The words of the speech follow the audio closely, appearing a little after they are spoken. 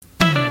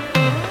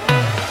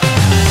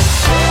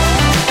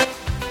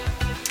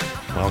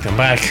Welcome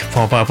back,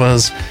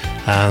 Pop-Uppers,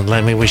 and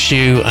let me wish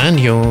you and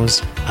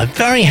yours a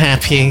very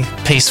happy,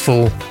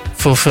 peaceful,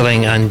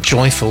 fulfilling and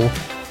joyful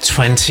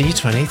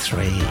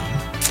 2023.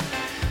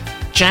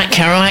 Jack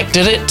Kerouac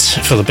did it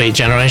for the Beat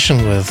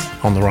Generation with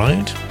On the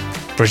Road.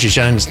 Bridget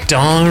Jones'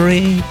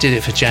 Diary did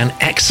it for Gen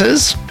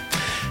Xers.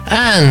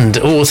 And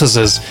authors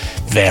as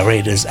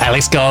varied as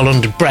Alex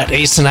Garland, Bret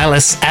Easton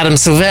Ellis, Adam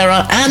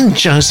Silvera and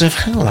Joseph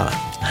Heller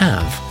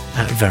have,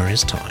 at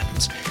various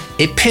times,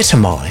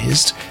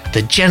 epitomised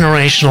the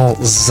generational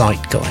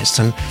zeitgeist.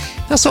 And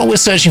that's what we're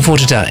searching for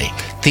today.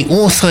 The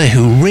author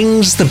who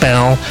rings the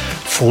bell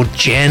for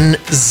Gen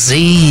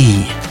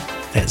Z.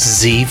 That's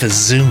Z for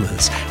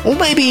Zoomers. Or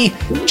maybe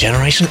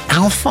Generation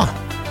Alpha.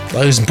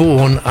 Those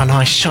born, and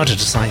I shudder to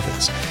say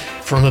this,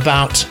 from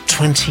about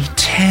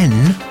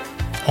 2010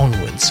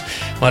 onwards.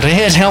 Well, to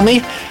here to help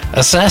me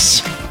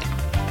assess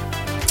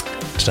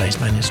today's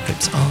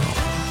manuscripts are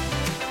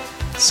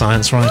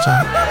science writer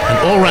and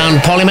all-round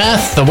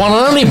polymath, the one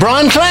and only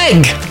Brian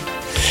Clegg.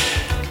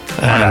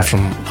 And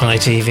from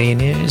ITV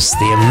News,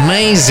 the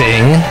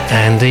amazing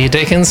Andy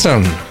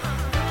Dickinson.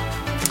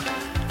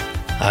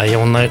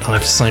 You'll note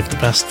I've saved the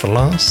best for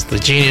last. The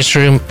Genius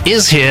Room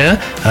is here,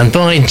 and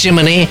by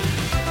Jiminy,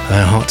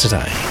 they're hot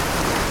today.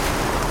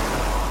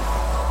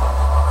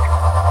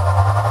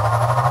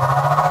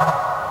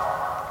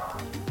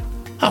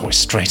 We're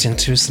straight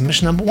into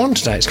submission number 1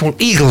 today. It's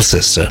called Eagle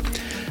Sister.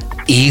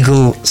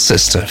 Eagle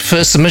Sister.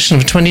 First submission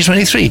of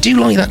 2023. Do you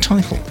like that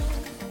title?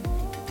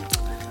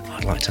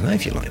 I'd like to know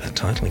if you like that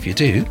title. If you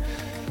do,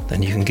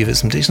 then you can give it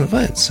some decent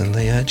votes in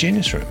the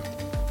Genius Room.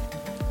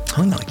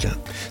 I like that.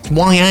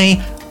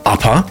 YA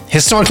Upper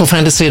Historical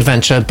Fantasy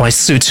Adventure by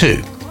Sue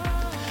 2.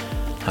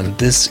 And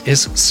this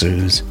is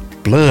Sue's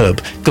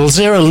blurb.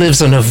 Golzera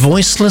lives in a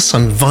voiceless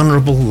and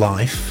vulnerable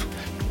life.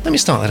 Let me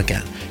start that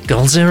again.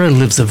 Golzera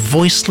lives a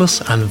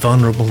voiceless and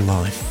vulnerable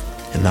life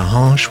in the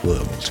harsh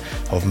world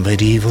of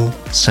medieval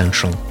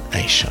Central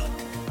Asia.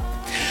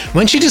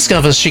 When she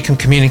discovers she can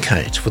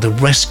communicate with a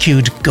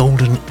rescued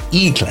golden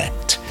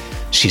eaglet,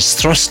 she's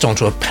thrust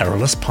onto a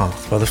perilous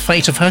path where the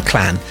fate of her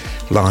clan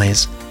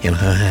lies in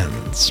her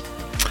hands.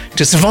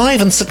 To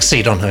survive and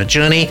succeed on her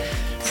journey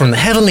from the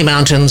heavenly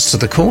mountains to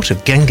the court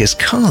of Genghis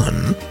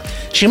Khan,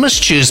 she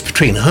must choose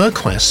between her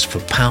quest for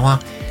power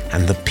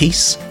and the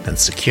peace and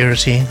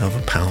security of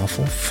a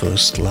powerful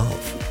first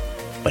love.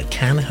 But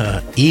can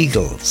her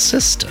eagle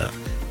sister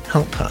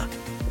help her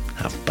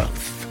have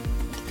both?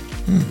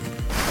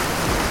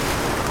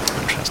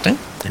 Interesting.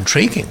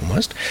 Intriguing,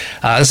 almost.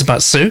 This is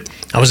about Sue.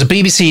 I was a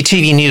BBC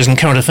TV News and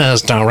Current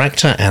Affairs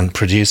director and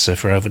producer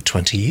for over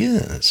 20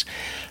 years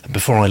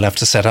before I left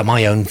to set up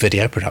my own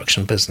video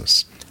production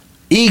business.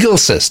 Eagle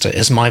Sister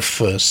is my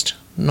first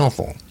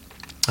novel.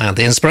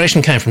 The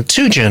inspiration came from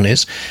 2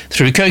 journeys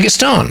through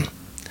Kyrgyzstan.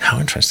 How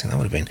interesting that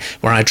would have been.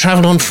 Where I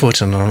travelled on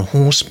foot and on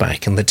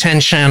horseback in the Tian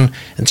Shan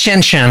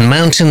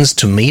mountains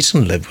to meet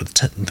and live with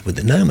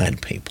the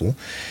nomad people,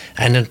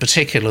 and in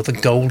particular the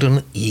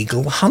golden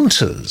eagle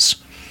hunters.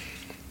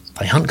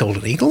 They hunt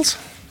golden eagles?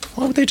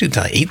 Why would they do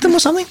that? Eat them or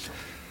something?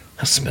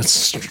 That's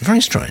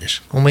very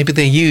strange. Or maybe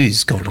they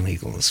use golden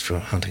eagles for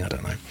hunting, I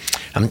don't know.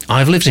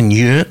 I've lived in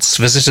yurts,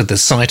 visited the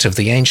site of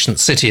the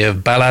ancient city of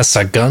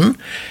Balasagun,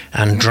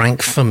 and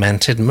drank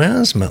fermented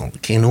mare's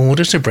milk in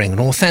order to bring an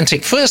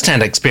authentic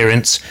first-hand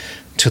experience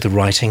to the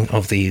writing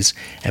of these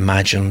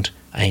imagined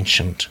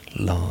ancient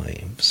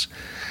lives.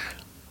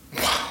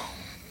 Wow,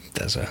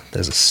 there's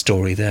a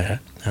story there,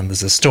 and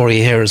there's a story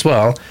here as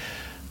well.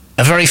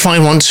 A very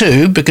fine one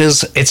too,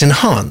 because it's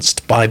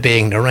enhanced by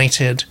being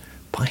narrated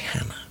by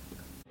Hannah.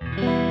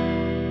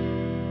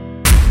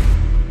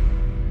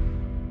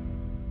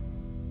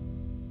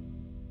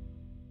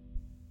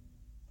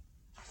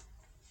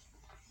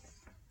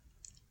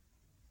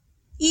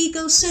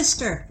 Eagle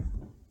Sister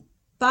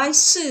by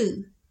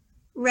Sue,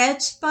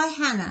 read by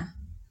Hannah.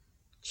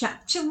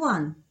 Chapter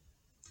 1.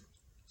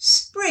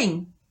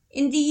 Spring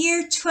in the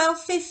year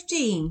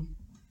 1215,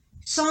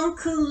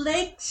 Songkhu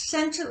Lake,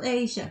 Central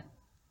Asia.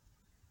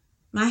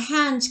 My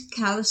hand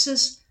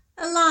calluses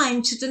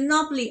aligned to the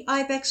knobbly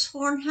ibex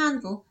horn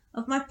handle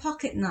of my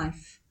pocket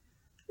knife,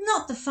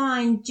 not the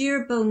fine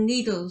deer-bone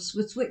needles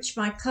with which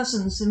my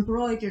cousins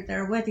embroidered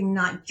their wedding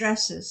night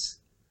dresses.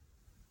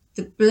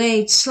 The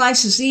blade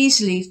slices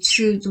easily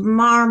through the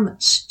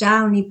marmot's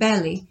downy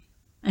belly,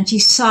 and he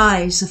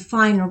sighs a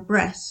final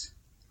breath.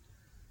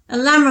 A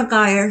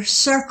lammergeier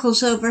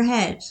circles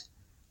overhead,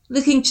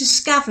 looking to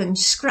scavenge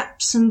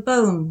scraps and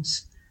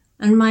bones,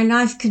 and my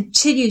knife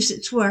continues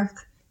its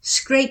work,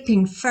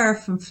 scraping fur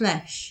from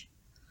flesh.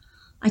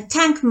 I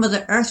thank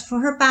Mother Earth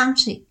for her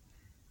bounty,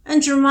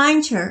 and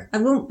remind her I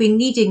won't be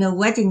needing a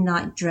wedding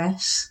night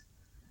dress.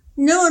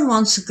 No one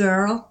wants a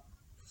girl,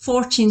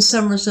 14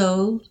 summers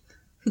old,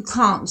 who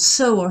can't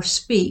sew or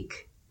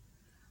speak.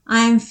 I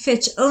am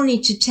fit only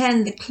to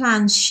tend the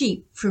clan's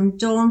sheep from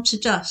dawn to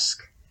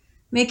dusk,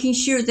 making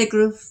sure they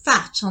grow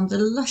fat on the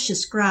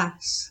luscious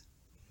grass.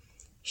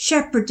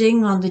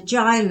 Shepherding on the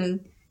Jailu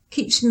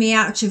keeps me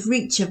out of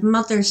reach of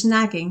mother's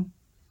nagging,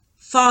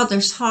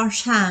 father's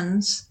harsh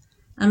hands,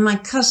 and my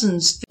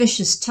cousins'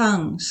 vicious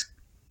tongues.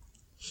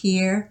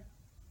 Here,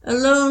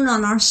 alone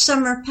on our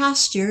summer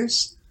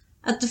pastures,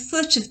 at the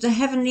foot of the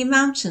heavenly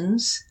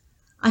mountains,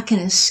 I can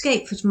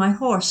escape with my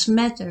horse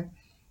Medder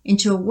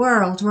into a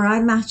world where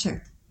I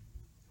matter.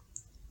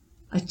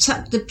 I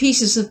tuck the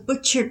pieces of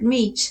butchered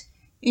meat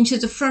into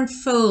the front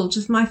fold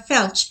of my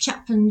felt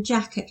chaplain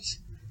jacket,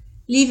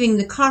 leaving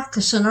the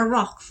carcass on a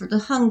rock for the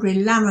hungry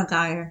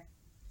lammergeier.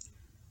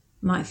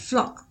 My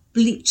flock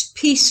bleat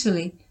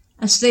peacefully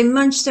as they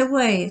munch their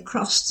way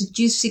across the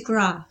juicy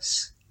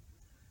grass.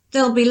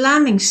 They'll be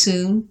lambing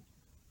soon,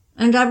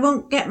 and I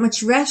won't get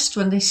much rest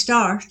when they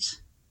start.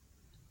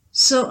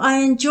 So I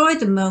enjoy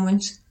the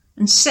moment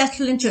and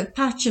settle into a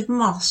patch of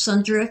moss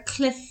under a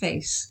cliff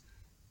face,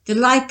 the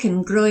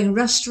lichen growing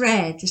rust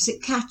red as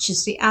it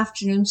catches the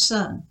afternoon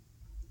sun.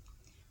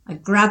 I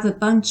grab a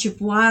bunch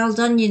of wild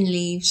onion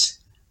leaves,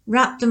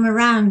 wrap them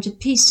around a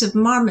piece of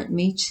marmot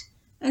meat,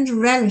 and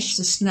relish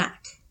the snack.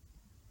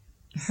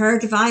 A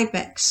herd of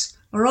ibex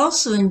are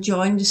also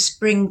enjoying the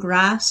spring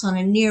grass on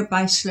a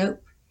nearby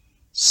slope,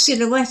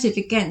 silhouetted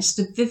against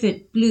the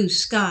vivid blue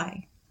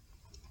sky.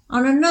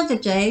 On another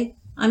day,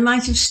 I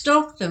might have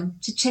stalked them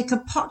to take a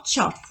pot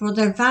shot for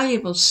their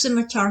valuable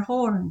scimitar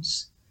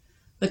horns.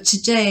 But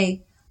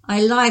today,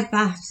 I lie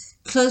back,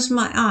 close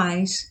my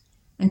eyes,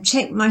 and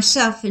take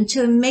myself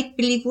into a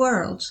make-believe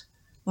world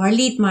where I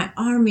lead my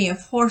army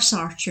of horse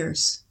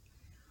archers.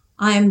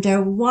 I am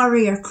their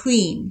warrior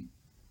queen,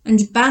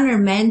 and banner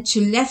men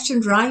to left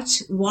and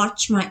right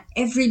watch my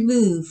every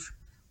move,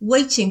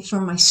 waiting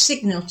for my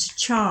signal to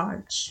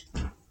charge.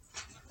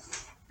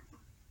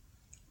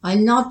 I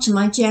nod to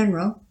my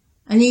general,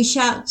 and he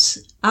shouts,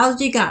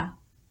 "Aldiga,"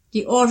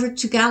 the order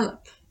to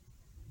gallop.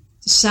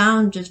 The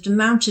sound of the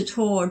mounted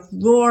horde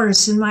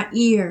roars in my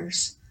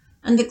ears,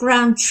 and the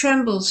ground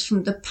trembles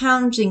from the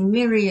pounding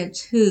myriad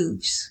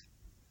hooves.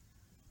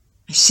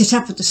 I sit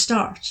up at the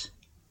start.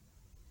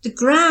 The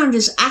ground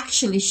is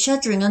actually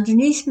shuddering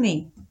underneath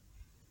me.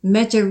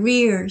 Medder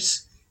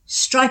rears,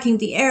 striking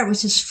the air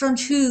with his front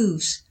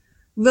hooves,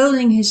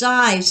 rolling his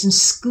eyes and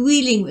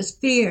squealing with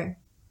fear.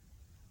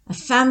 A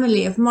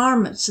family of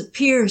marmots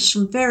appears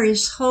from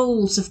various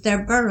holes of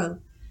their burrow,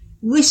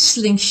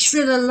 whistling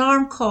shrill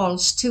alarm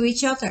calls to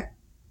each other.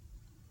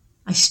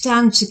 I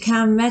stand to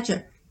calm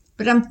Medder,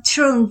 but am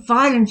thrown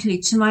violently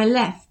to my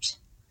left.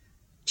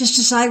 Just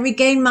as I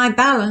regain my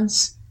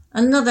balance,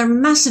 another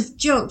massive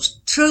jolt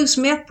throws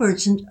me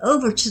upwards and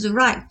over to the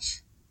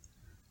right.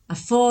 I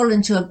fall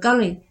into a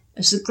gully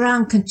as the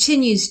ground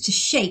continues to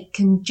shake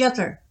and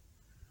judder.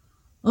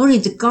 Only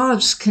the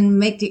gods can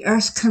make the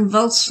earth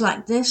convulse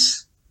like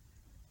this.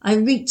 I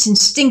reach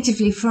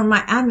instinctively for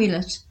my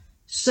amulet,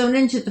 sewn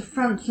into the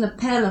front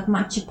lapel of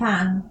my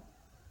chapan,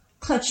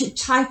 clutch it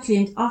tightly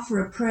and offer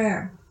a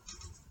prayer.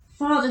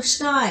 Father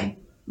Sky,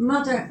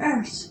 Mother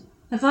Earth,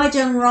 have I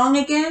done wrong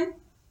again?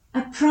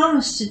 I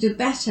promise to do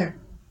better.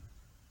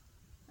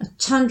 A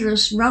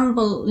thunderous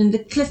rumble in the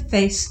cliff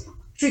face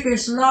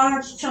triggers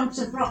large chunks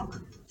of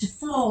rock to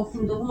fall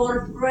from the wall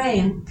of grey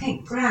and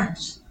pink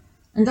granite,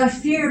 and I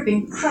fear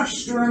being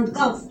crushed or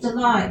engulfed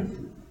alive.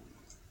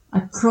 I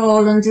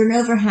crawl under an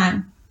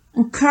overhang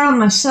and curl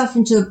myself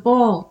into a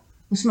ball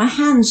with my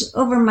hands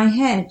over my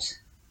head.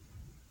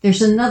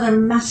 There's another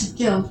massive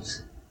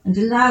jolt and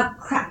a loud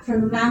crack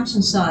from the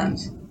mountainside.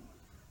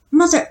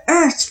 Mother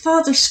Earth,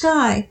 Father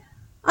Sky,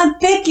 I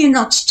beg you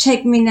not to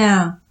take me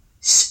now.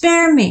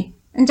 Spare me,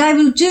 and I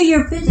will do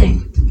your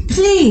bidding.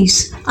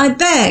 Please, I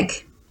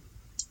beg.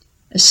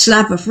 A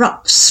slab of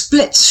rock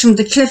splits from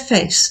the cliff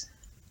face,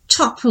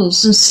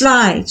 topples and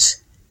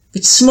slides,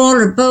 with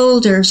smaller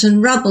boulders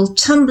and rubble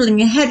tumbling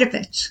ahead of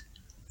it.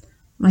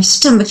 My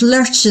stomach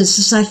lurches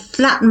as I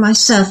flatten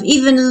myself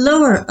even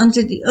lower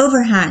under the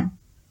overhang.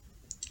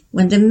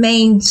 When the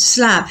main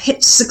slab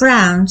hits the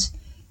ground,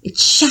 it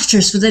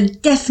shatters with a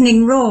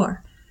deafening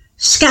roar,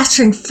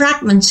 scattering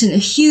fragments in a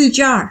huge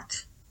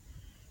arc.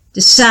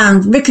 The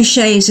sound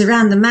ricochets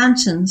around the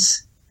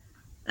mountains,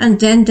 and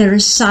then there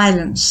is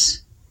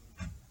silence.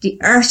 The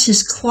earth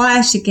is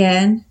quiet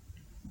again,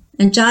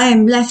 and I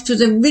am left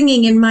with a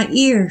ringing in my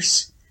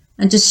ears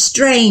and a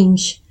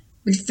strange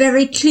but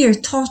very clear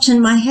thought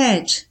in my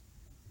head.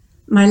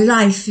 My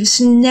life is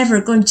never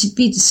going to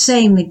be the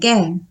same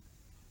again.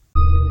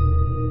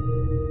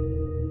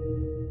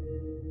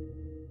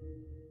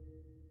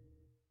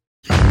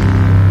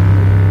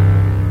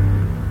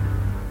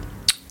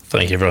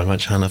 Thank you very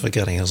much, Hannah, for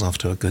getting us off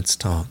to a good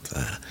start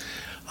there.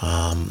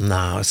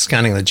 Now,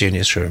 scanning the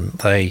Genius Room,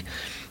 they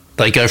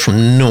go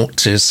from 0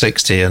 to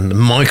 60 in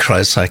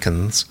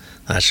microseconds.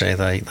 Actually,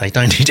 they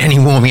don't need any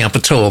warming up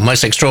at all.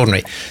 Most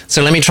extraordinary.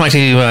 So let me try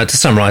to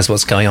summarise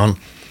what's going on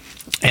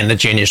in the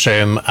Genius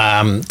Room.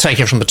 Take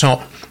it from the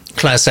top.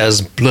 Claire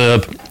says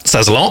blurb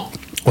says a lot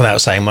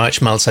without saying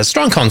much. Mel says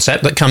strong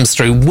concept that comes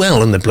through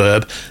well in the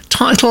blurb.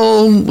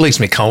 Title leaves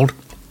me cold.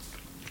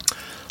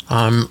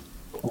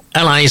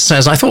 LA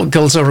says, I thought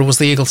Gulzura was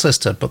the Eagle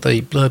sister, but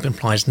the blurb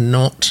implies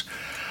not.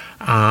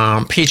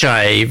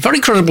 PJ, very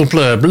credible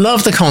blurb.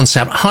 Love the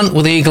concept. Hunt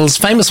with eagles.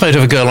 Famous photo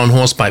of a girl on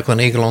horseback with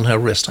an eagle on her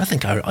wrist. I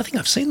think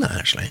I've seen that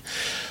actually.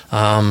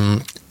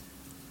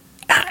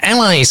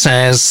 LA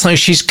says, so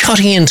she's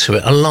cutting into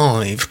it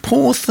alive.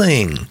 Poor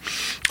thing.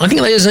 I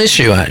think that is an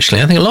issue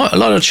actually. I think a lot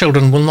of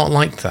children will not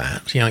like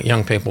that.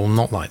 Young people will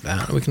not like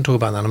that. We can talk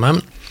about that in a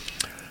moment.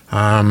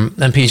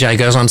 Then PJ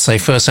goes on to say,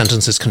 first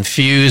sentence is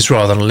confused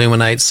rather than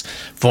illuminates.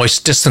 Voice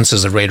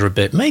distances the reader a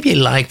bit. Maybe a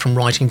lag from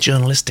writing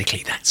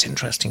journalistically. That's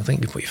interesting. I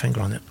think you put your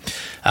finger on it.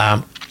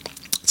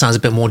 Sounds a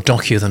bit more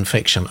docu than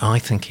fiction. I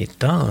think it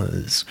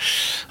does.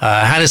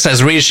 Hannah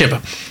says,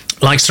 readership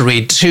likes to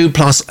read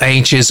 2+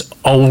 ages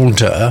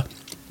older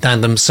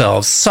than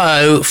themselves.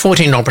 So,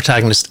 14-year-old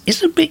protagonist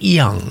is a bit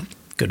young.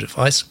 Good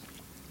advice.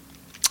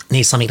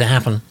 Needs something to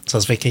happen,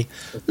 says Vicky.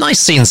 Nice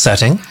scene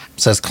setting,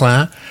 says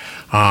Claire.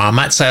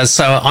 Matt says,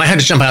 so I had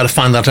to jump out to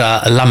find that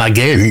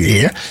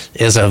Lamagale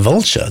is a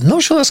vulture.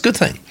 Not sure that's a good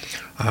thing.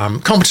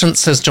 Competent,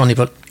 says Johnny,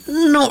 but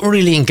not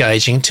really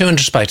engaging. Too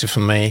introspective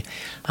for me.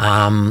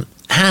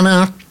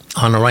 Hannah,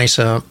 our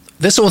narrator,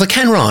 this author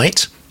can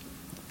write,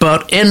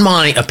 but in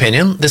my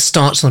opinion, this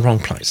starts in the wrong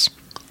place.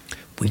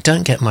 We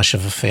don't get much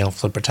of a feel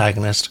for the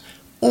protagonist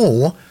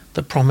or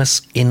the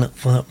promise in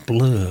the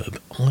blurb.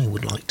 I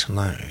would like to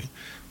know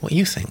what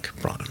you think,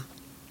 Brian.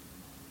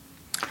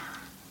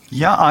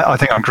 Yeah, I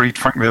think I agreed,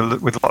 frankly,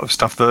 with a lot of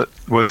stuff that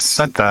was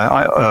said there.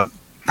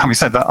 Having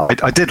said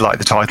that, I did like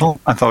the title.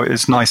 I thought it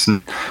was nice,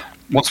 and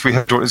once we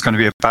heard what it was going to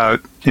be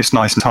about, it's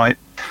nice and tight.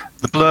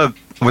 The blurb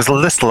was a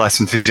little less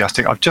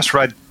enthusiastic. I've just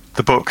read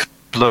the book,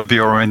 Blurb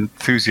Your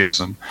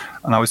Enthusiasm,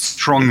 and I would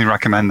strongly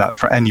recommend that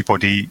for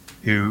anybody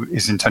who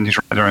is intending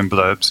to write their own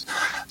blurbs.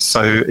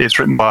 So it's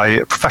written by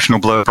a professional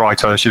blurb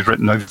writer. She's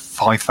written over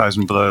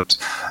 5,000 blurbs.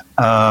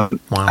 Wow.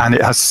 And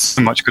it has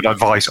so much good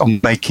advice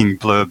on making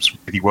blurbs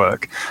really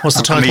work. What's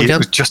the title again? again? It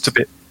was just a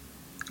bit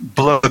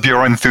Blurb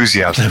Your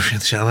Enthusiasm.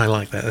 I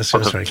like that. That's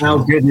very How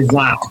cool. good is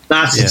that?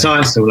 That's the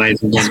title,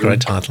 ladies and That's a gentlemen.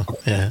 great title.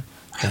 Yeah.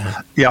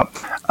 Yeah,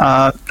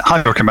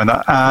 highly recommend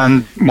that.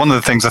 And one of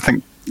the things I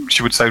think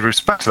she would say with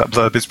respect to that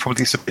blurb is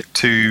probably it's a bit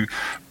too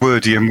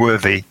wordy and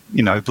worthy.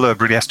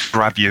 Blurb really has to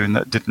grab you, and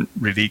that didn't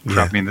really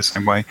grab me in the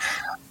same way.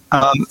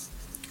 And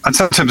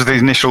so in terms of the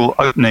initial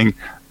opening,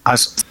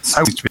 as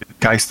seems to be the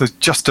case, there's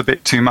just a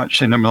bit too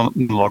much in a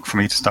monologue for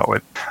me to start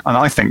with. And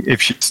I think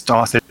if she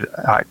started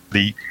at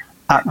the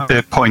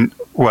point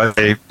where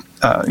they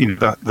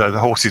the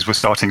horses were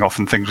starting off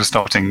and things were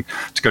starting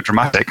to go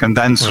dramatic, and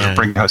then sort of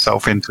bring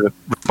herself into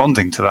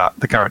responding to that,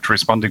 the character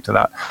responding to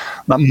that,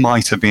 that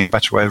might have been a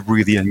better way of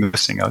really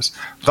immersing us.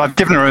 But I've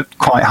given her a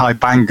quite high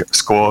bang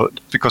score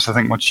because I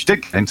think once she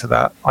did get into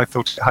that, I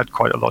thought it had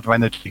quite a lot of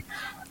energy.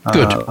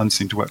 Good. And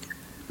seemed to work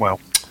well.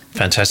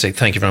 Fantastic.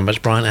 Thank you very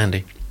much, Brian.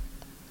 Andy?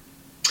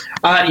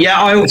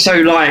 I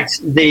also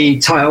liked the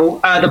title.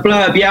 The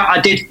blurb,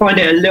 I did find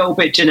it a little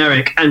bit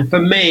generic. And for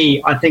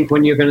me, I think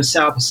when you're going to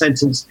set up a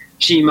sentence,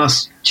 she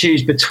must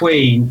choose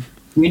between.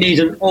 You need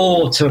an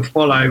or to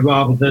follow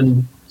rather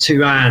than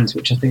two ands,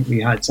 which I think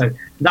we had. So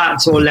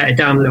that sort of let it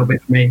down a little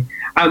bit for me.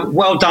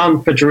 Well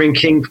done for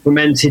drinking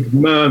fermented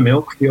myrrh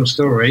milk for your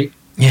story.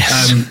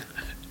 Yes.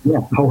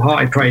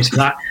 Wholehearted praise for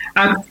that.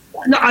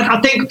 I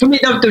think for me,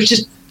 there was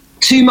just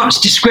too much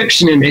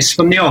description in this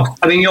from the off.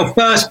 I mean, your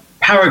first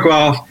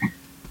paragraph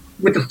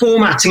with the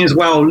formatting as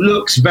well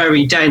looks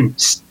very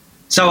dense.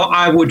 So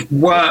I would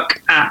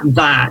work at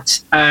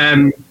that.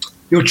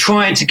 You're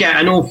trying to get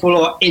an awful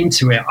lot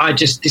into it. I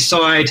just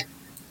decide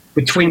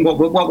between what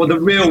were the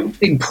real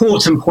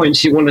important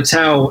points you want to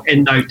tell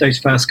in those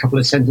first couple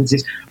of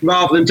sentences,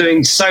 rather than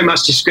doing so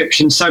much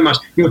description, so much.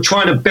 You're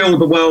trying to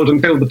build the world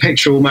and build the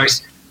picture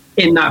almost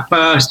in that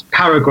first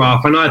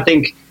paragraph. And I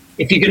think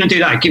if you're going to do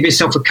that, give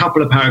yourself a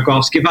couple of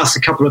paragraphs, give us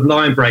a couple of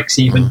line breaks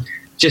even,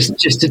 just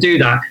to do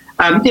that.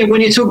 When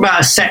you talk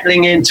about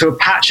settling into a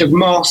patch of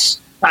moss,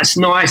 that's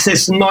nice.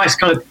 There's some nice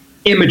kind of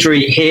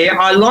imagery here.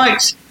 I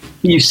liked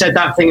you said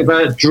that thing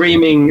about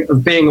dreaming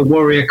of being a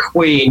warrior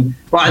queen,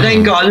 but I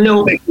then got a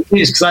little bit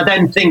confused because I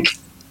then think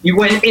you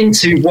went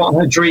into what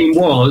her dream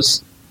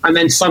was, and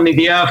then suddenly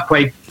the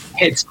earthquake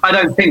hits. I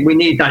don't think we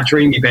need that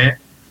dreamy bit.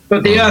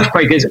 But the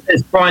earthquake,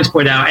 as Brian's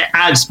pointed out, it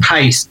adds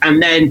pace.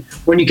 And then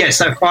when you get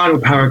to that final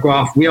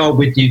paragraph, we are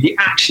with you. The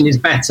action is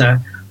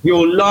better.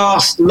 Your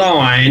last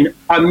line,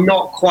 I'm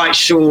not quite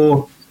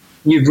sure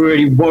you've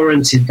really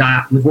warranted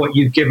that with what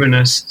you've given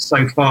us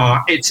so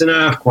far. It's an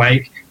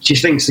earthquake. She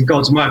thinks the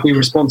gods might be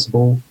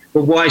responsible,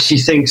 but why she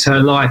thinks her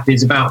life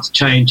is about to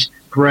change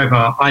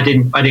forever, I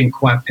didn't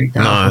quite pick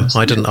that up.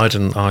 No, I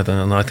didn't either.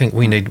 And I think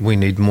we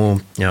need more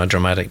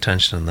dramatic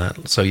tension in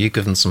that. So you've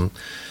given some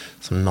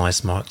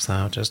nice marks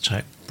there. Just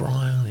check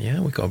Brian. Yeah,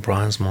 we got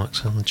Brian's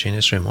marks in the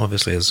Genius Room.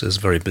 Obviously, is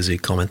very busy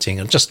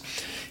commenting. And just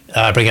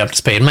bring it up to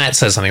speed. Matt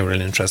says something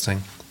really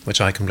interesting, which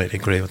I completely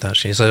agree with.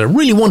 Actually, he said I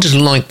really wanted to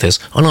like this,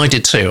 and I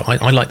did too.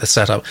 I like the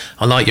setup.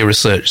 I like your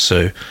research,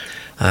 Sue,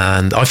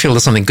 and I feel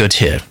there's something good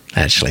here.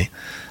 Actually,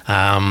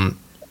 love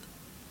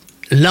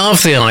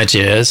the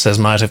idea, says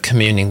Matt, of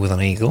communing with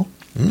an eagle.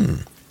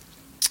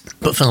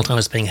 but felt I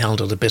was being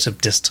held at a bit of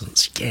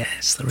distance.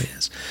 Yes, there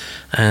is.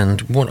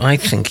 And what I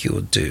think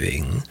you're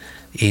doing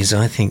is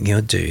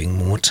you're doing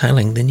more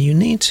telling than you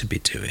need to be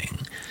doing.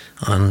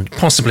 And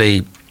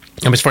possibly,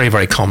 it's very,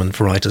 very common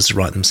for writers to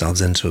write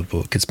themselves into a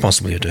book. It's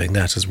possible you're doing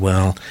that as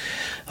well.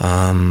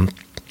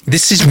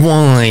 This is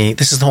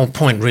the whole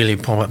point, really,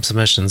 of Pop-Up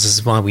Submissions. This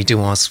is why we do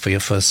ask for your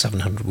first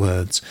 700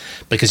 words,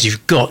 because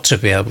you've got to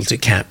be able to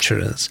capture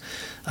us.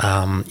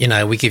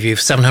 We give you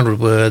 700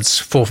 words,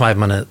 4 or 5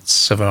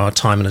 minutes of our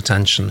time and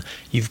attention.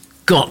 You've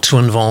got to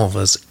involve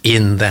us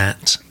in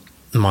that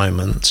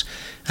moment.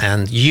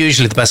 And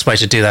usually the best way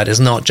to do that is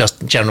not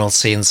just general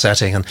scene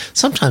setting. And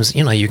sometimes,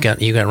 you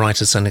get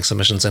writers sending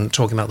submissions and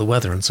talking about the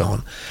weather and so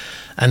on.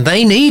 And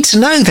they need to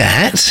know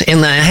that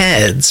in their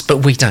heads,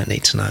 but we don't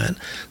need to know it.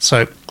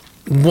 So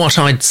what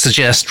I'd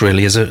suggest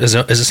really is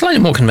a slightly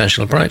more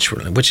conventional approach,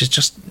 really, which is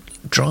just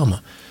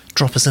drama.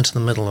 Drop us into the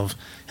middle of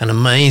an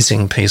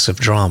amazing piece of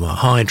drama,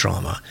 high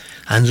drama,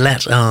 and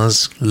let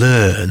us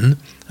learn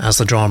as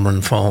the drama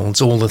unfolds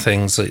all the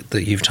things that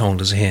you've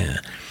told us here.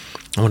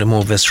 I want it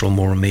more visceral,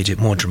 more immediate,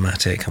 more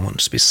dramatic. I want it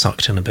to be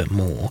sucked in a bit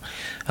more.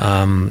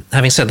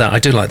 Having said that, I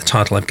do like the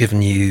title. I've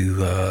given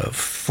you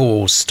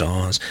 4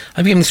 stars.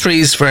 I've given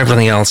 3s for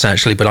everything else,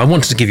 actually, but I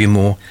wanted to give you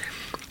more.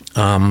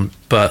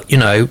 But,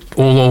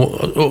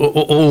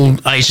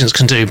 all agents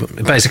can do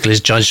basically is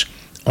judge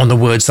on the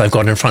words they've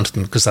got in front of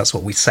them, because that's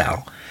what we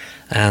sell.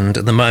 And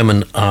at the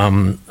moment,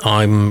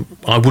 I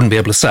wouldn't be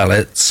able to sell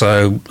it,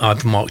 so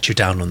I've marked you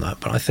down on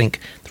that. But I think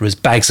there is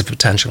bags of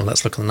potential.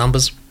 Let's look at the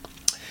numbers.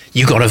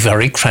 You got a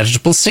very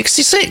creditable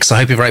 66. I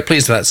hope you're very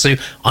pleased with that, Sue.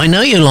 I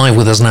know you're live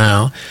with us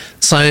now,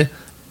 so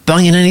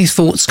bung in any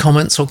thoughts,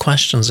 comments or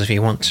questions if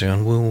you want to,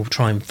 and we'll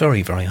try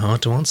very, very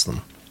hard to answer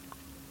them.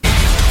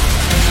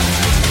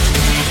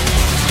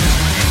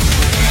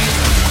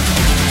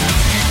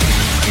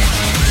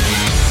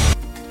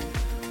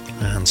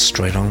 And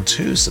straight on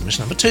to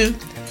submission number 2,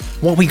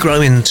 What We Grow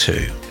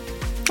Into.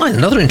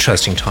 Another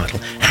interesting title.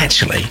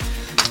 Actually,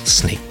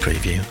 sneak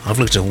preview. I've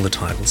looked at all the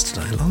titles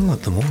today. I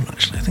like them all,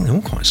 actually. I think they're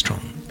all quite strong.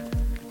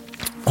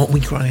 What We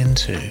Grow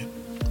Into.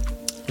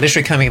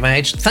 Literary coming of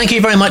age. Thank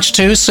you very much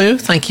too, Sue.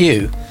 Thank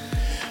you.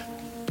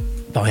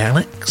 By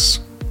Alex.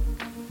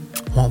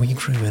 What We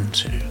Grew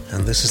Into.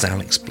 And this is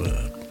Alex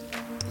Blurb.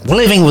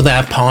 Living with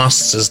our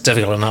pasts is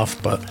difficult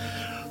enough, but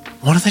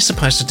what are they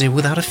supposed to do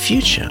without a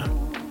future?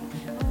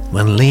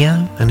 When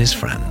Leo and his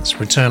friends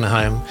return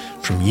home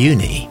from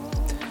uni,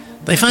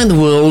 they find the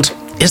world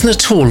isn't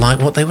at all like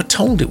what they were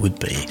told it would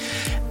be.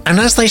 And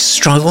as they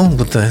struggle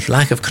with the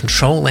lack of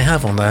control they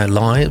have on their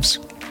lives,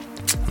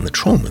 and the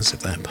traumas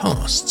of their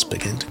pasts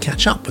begin to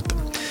catch up with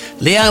them,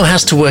 Leo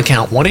has to work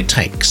out what it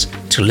takes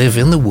to live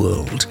in the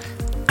world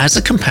as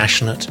a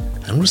compassionate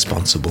and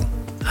responsible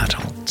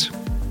adult.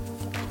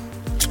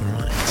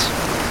 Right.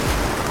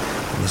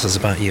 And this is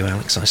about you,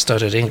 Alex. I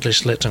studied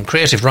English Lit and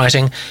Creative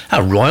Writing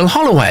at Royal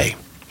Holloway.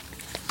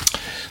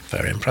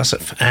 Very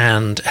impressive.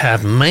 And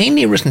have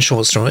mainly written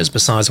short stories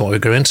besides What We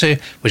Grew Into,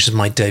 which is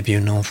my debut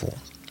novel.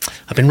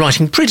 I've been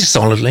writing pretty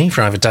solidly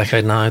for over a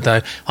decade now,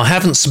 though I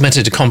haven't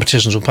submitted to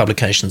competitions or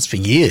publications for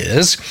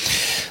years.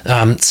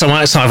 So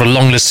outside of a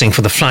long listing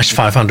for the Flash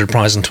 500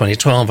 prize in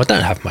 2012, I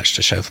don't have much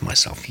to show for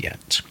myself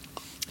yet.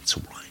 It's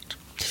all right.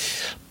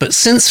 But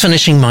since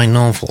finishing my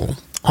novel,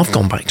 I've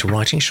gone back to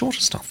writing shorter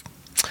stuff,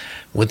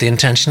 with the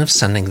intention of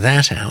sending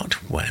that out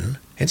when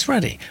it's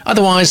ready.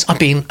 Otherwise, I've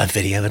been a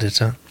video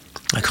editor,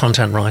 a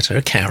content writer,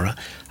 a carer,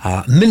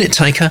 a minute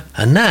taker,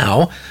 and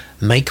now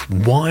make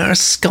wire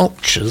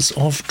sculptures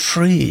of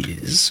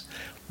trees.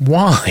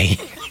 Why?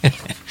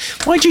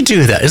 Why'd you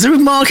do that? Is there a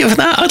market for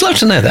that? I'd love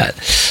to know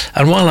that.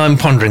 And while I'm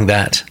pondering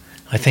that,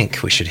 I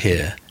think we should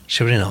hear,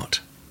 should we not,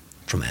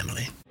 from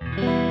Emily.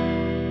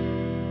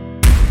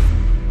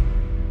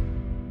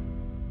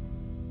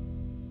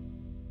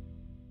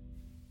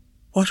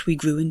 What We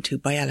Grew Into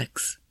by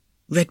Alex.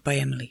 Read by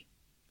Emily.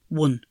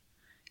 1.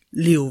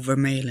 Leo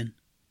Vermaelen.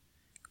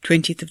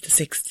 20th of the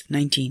 6th,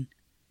 19.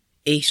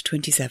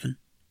 8:27.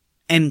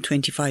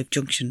 M25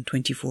 Junction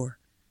 24.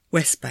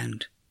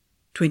 Westbound.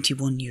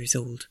 21 years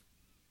old.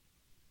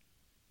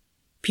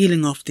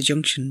 Peeling off the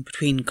junction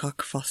between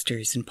Cock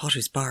Foster's and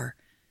Potter's Bar,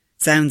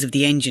 sounds of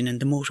the engine and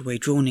the motorway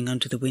droning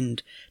onto the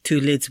wind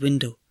through Lid's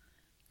window,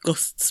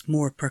 gusts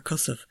more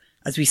percussive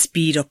as we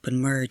speed up and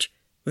merge,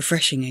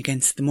 refreshing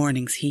against the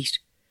morning's heat,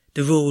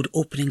 the road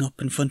opening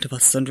up in front of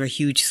us under a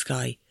huge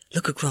sky.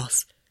 Look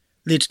across.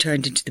 Lid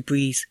turned into the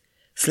breeze,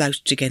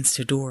 slouched against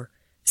her door,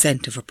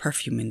 scent of her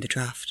perfume in the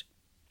draught.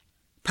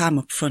 Pam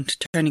up front,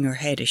 turning her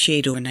head a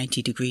shade over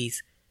 90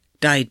 degrees,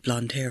 dyed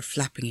blonde hair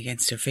flapping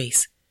against her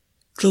face.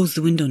 Close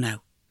the window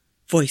now.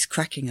 Voice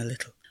cracking a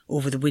little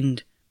over the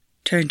wind.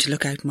 Turn to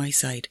look out my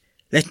side.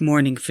 Let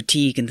morning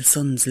fatigue and the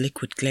sun's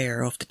liquid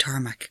glare off the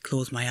tarmac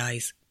close my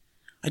eyes.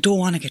 I don't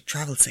want to get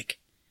travel sick.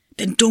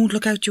 Then don't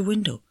look out your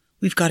window.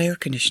 We've got air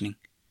conditioning.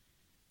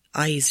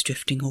 Eyes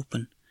drifting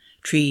open.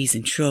 Trees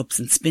and shrubs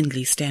and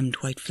spindly stemmed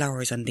white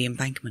flowers on the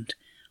embankment,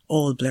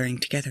 all blurring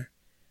together.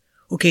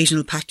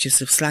 Occasional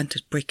patches of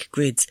slanted brick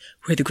grids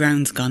where the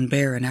ground's gone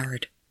bare and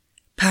arid.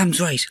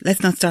 Pam's right.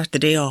 Let's not start the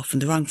day off on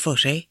the wrong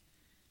foot, eh?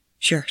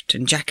 Shirt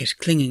and jacket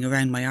clinging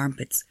around my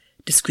armpits.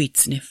 Discreet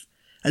sniff.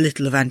 A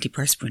little of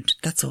antiperspirant,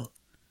 that's all.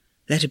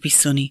 Let it be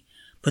sunny,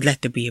 but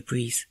let there be a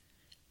breeze.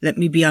 Let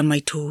me be on my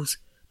toes,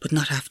 but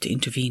not have to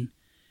intervene.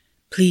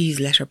 Please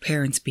let her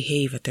parents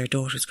behave at their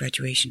daughter's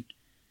graduation.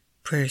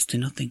 Prayers to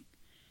nothing.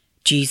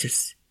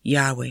 Jesus,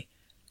 Yahweh,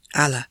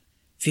 Allah,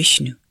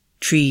 Vishnu,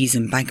 trees,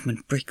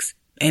 embankment, bricks,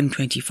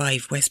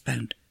 M25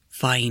 westbound.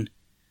 Fine.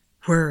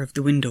 Whir of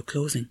the window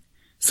closing.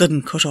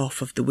 Sudden cut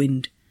off of the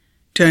wind.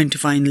 Turn to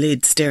find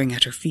Lyd staring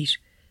at her feet.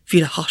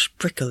 Feel a hot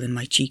prickle in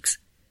my cheeks.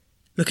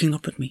 Looking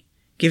up at me,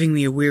 giving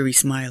me a weary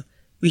smile.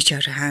 Reach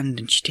out a hand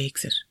and she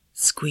takes it.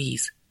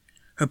 Squeeze.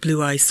 Her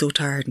blue eyes so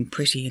tired and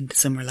pretty in the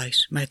summer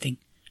light, mouthing,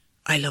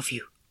 I love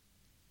you.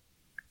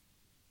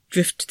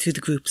 Drift through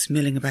the groups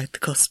milling about the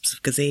cusps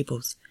of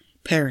gazebos,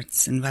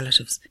 parents and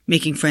relatives,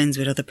 making friends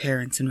with other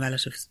parents and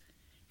relatives.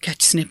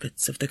 Catch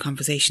snippets of the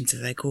conversations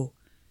as I go.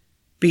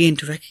 Begin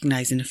to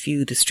recognise in a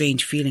few the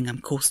strange feeling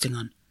I'm coasting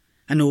on.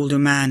 An older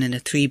man in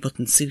a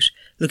 3-button suit,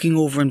 looking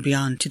over and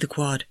beyond to the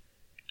quad.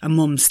 A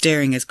mum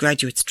staring as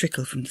graduates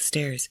trickle from the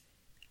stairs,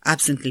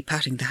 absently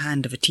patting the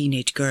hand of a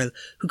teenage girl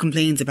who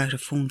complains about her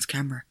phone's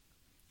camera.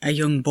 A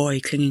young boy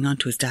clinging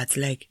onto his dad's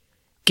leg,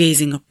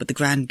 gazing up at the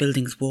grand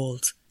building's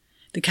walls.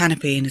 The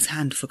canapé in his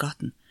hand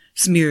forgotten,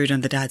 smeared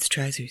on the dad's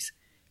trousers.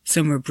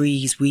 Summer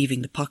breeze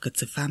weaving the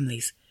pockets of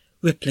families,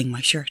 rippling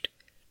my shirt.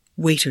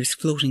 Waiters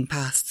floating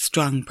past,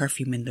 strong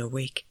perfume in their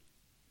wake.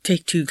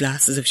 Take 2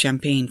 glasses of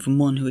champagne from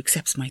one who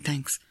accepts my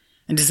thanks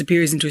and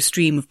disappears into a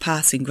stream of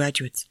passing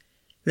graduates.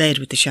 Led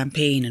with the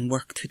champagne and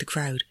work through the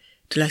crowd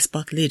till I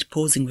spot Lyd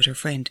posing with her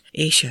friend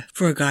Aisha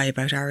for a guy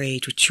about our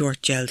age with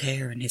short gelled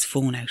hair and his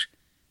phone out.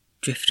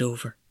 Drift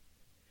over.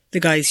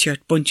 The guy's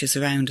shirt bunches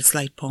around a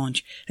slight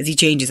paunch as he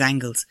changes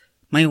angles,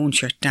 my own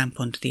shirt damp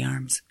under the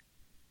arms.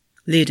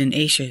 Lyd and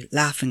Aisha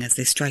laughing as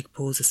they strike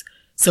poses,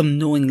 some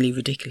knowingly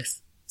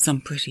ridiculous,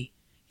 some pretty.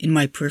 In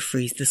my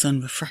peripheries the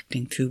sun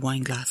refracting through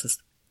wine glasses.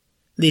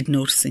 Lyd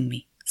noticing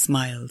me,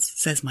 smiles,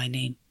 says my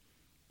name.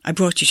 I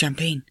brought you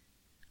champagne.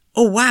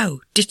 Oh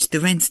wow, ditched the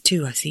rents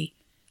too, I see.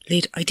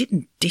 Lyd, I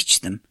didn't ditch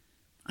them.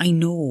 I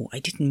know, I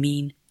didn't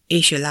mean.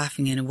 Aisha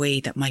laughing in a way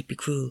that might be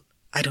cruel.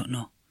 I don't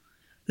know.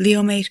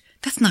 Leo, mate,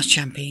 that's not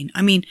champagne.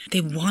 I mean,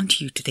 they want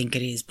you to think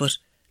it is, but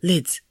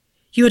Lyds,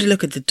 you had a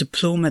look at the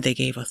diploma they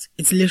gave us.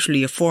 It's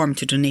literally a form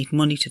to donate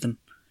money to them.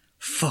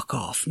 Fuck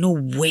off, no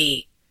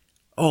way.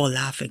 All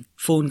laughing,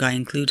 phone guy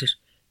included.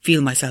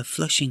 Feel myself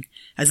flushing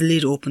as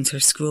Lyd opens her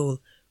scroll,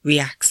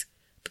 reacts.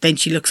 But then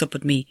she looks up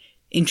at me,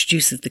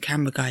 introduces the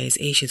camera guy as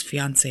Aisha's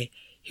fiancé,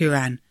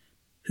 Hiran,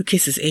 who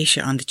kisses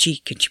Aisha on the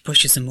cheek and she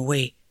pushes him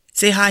away.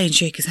 Say hi and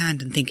shake his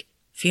hand and think,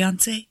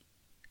 fiancé?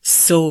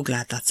 So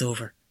glad that's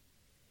over.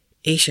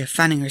 Aisha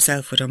fanning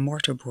herself with her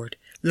mortarboard,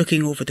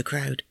 looking over the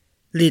crowd.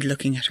 Lyd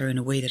looking at her in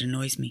a way that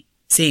annoys me,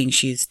 saying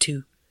she is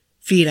too.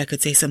 Feel I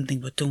could say something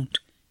but don't.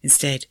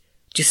 Instead,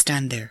 just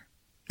stand there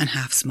and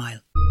half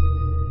smile.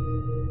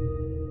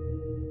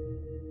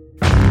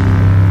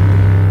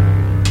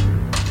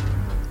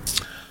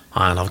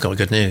 And I've got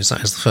good news.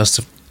 That is the first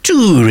of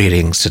 2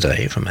 readings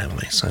today from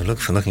Emily. So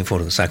looking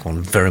forward to the second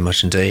one very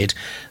much indeed.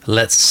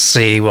 Let's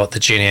see what the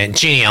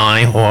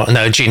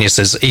genius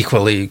is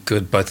equally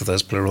good, both of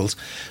those plurals.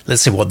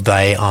 Let's see what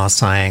they are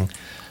saying.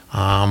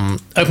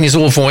 Opening is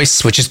all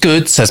voice, which is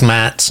good, says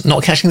Matt.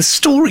 Not catching the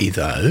story,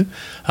 though.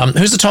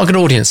 Who's the target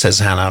audience, says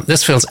Hannah.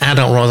 This feels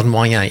adult rather than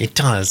YA. It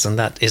does, and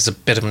that is a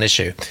bit of an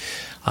issue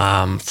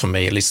for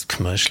me, at least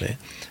commercially.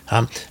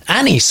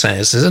 Annie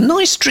says there's a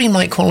nice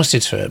dreamlike quality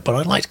to it, but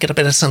I'd like to get a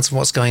better sense of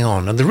what's going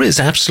on. And there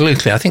is,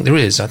 absolutely. I think there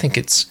is. I think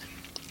it's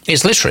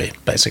literary,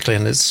 basically,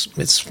 and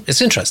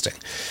it's interesting.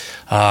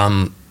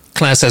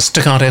 Claire says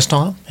staccato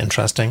style,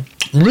 interesting.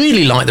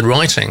 Really like the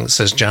writing,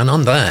 says Jan.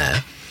 I'm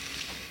there.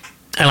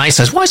 LA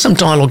says, why some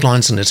dialogue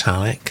lines in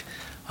italic?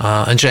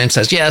 And James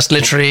says, yes,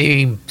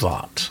 literary,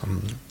 but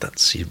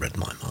you read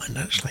my mind,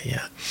 actually,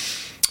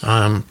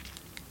 yeah.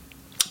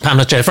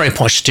 Pamela J, very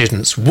posh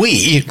students.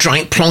 We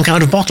drank plonk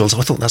out of bottles.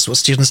 I thought that's what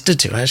students did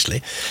too,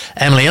 actually.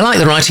 Emily, I like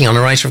the writing on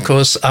narrator, of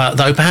course,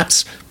 though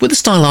perhaps with the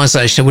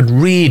stylisation it would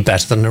read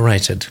better than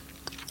narrated.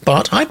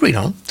 But I'd read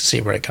on to see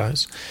where it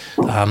goes.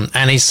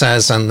 Annie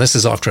says, and this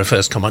is after her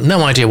first comment,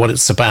 no idea what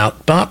it's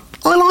about, but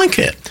I like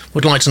it.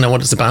 Would like to know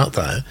what it's about,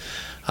 though.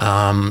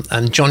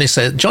 And Johnny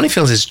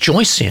feels it's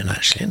Joycean,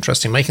 actually.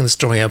 Interesting, making the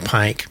story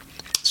opaque.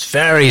 It's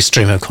very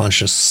stream of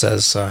conscious,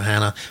 says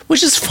Hannah,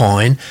 which is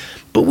fine.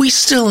 But we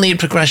still need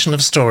progression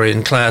of story.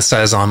 And Claire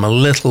says, I'm a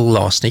little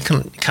lost. And you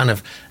can kind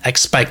of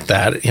expect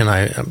that,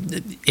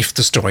 if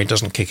the story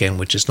doesn't kick in,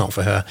 which is not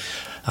for her.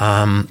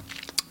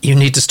 You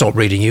need to stop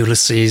reading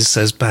Ulysses,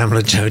 says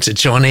Pamela Jo to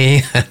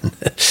Johnny.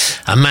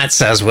 And Matt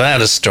says, without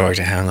a story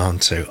to hang on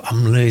to,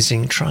 I'm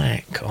losing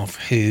track of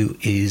who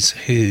is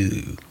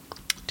who.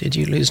 Did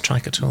you lose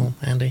track at all,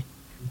 Andy?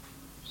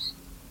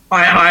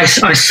 I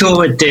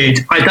sort of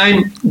did.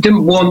 I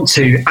didn't want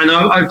to. And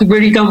I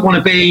really don't want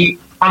to be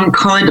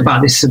unkind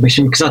about this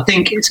submission because I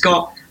think it's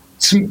got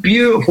some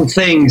beautiful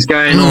things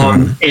going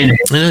on in it.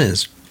 It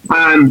is.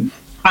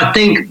 I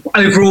think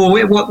overall,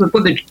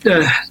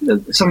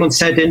 someone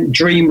said in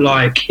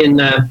dreamlike in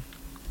the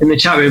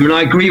chat room, and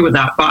I agree with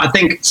that. But I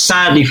think,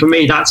 sadly for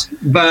me, that's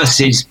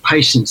versus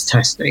patience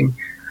testing.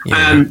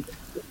 Yeah.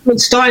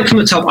 Starting from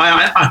the top,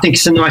 I think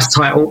it's a nice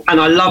title,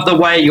 and I love the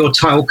way your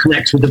title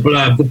connects with the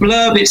blurb. The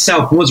blurb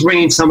itself was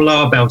ringing some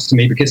alarm bells to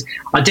me, because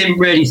I didn't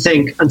really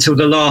think until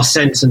the last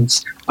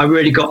sentence I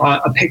really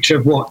got a picture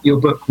of what your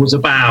book was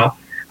about.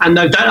 And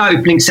that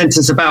opening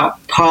sentence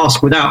about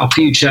past without a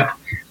future,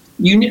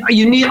 you need.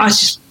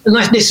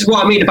 This is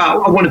what I mean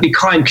about I want to be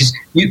kind, because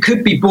you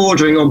could be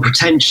bordering on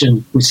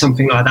pretension with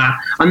something like that,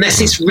 unless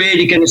it's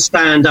really going to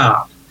stand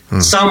up.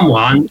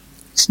 Someone,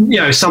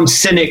 some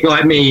cynic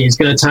like me is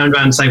going to turn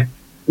around and say,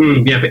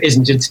 yeah, but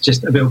isn't it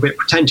just a little bit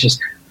pretentious?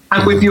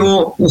 And with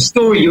the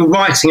story you're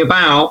writing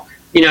about,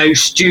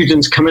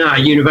 students coming out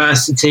of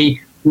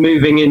university,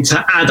 moving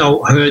into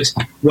adulthood,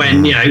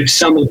 when,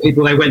 some of the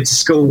people they went to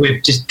school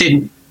with just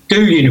didn't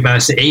do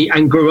university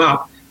and grew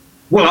up.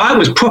 Well, I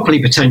was properly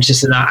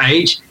pretentious at that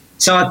age.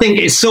 So I think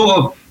it's sort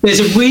of, there's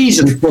a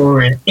reason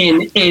for it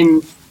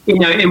in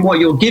what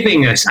you're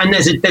giving us. And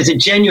there's a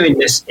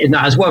genuineness in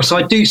that as well. So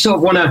I do sort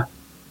of want to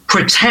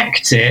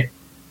protect it,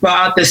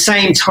 but at the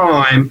same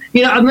time,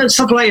 and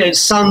stuff like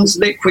sun's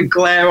liquid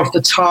glare off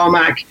the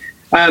tarmac,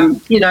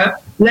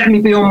 let me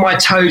be on my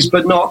toes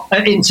but not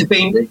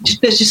intervene.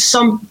 There's just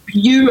some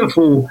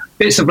beautiful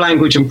bits of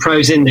language and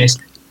prose in this,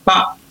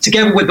 but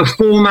together with the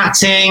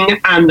formatting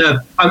and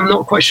I'm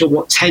not quite sure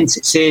what tense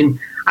it's in,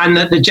 and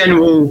the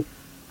general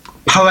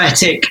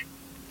poetic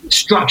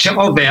structure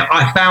of it,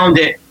 I found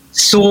it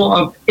sort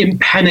of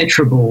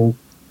impenetrable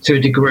to a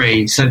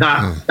degree. So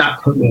that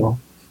put me off.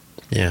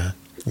 Yeah.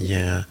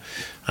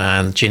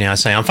 And Jeannie, I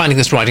say, I'm finding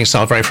this writing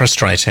style very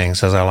frustrating,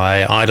 says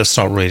L.A. I'd have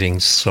stopped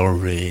reading,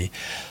 sorry.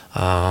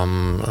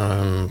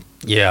 Matt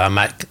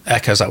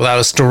echoes that. Without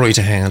a story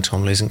to hang on to,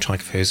 I'm losing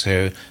track of who's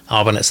who.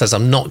 Arbanet says,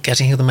 I'm not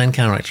getting who the main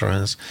character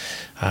is.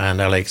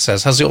 And L.A.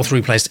 says, has the author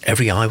replaced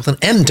every I with an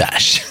M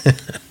dash?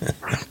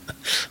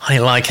 I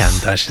like M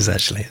dashes,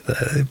 actually.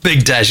 The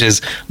big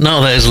dashes,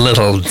 not those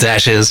little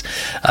dashes.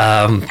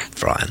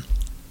 Brian.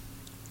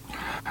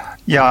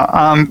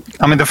 Yeah,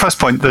 the first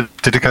point that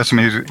did occur to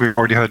me is we've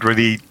already heard,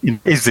 really,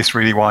 is this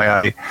really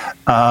YA?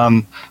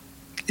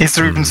 Is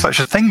there even such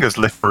a thing as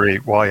literary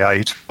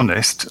YA, to be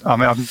honest? I've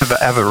never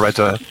ever read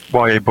a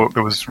YA book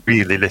that was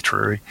really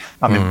literary,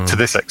 to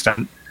this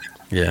extent.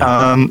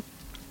 Yeah.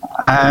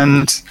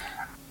 And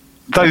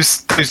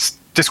those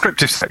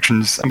descriptive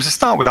sections, to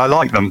start with, I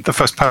like them, the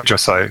first page or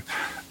so.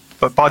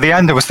 But by the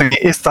end, I was thinking,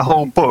 is the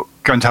whole book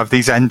going to have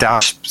these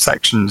end-dash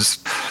sections,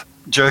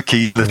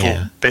 jerky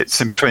little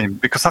bits in between?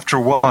 Because after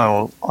a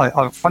while,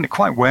 I find it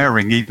quite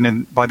wearing,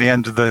 even by the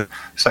end of the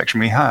section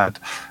we had.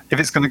 If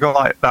it's going to go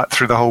like that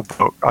through the whole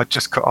book, I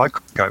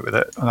couldn't go with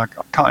it, and I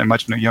can't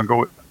imagine a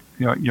younger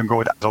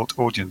adult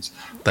audience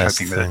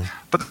coping with it.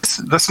 But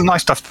there's some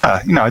nice stuff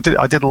there. I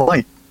did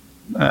like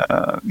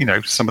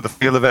some of the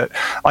feel of it.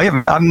 I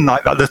haven't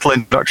like that little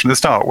introduction at the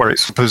start where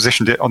it's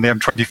positioned it on the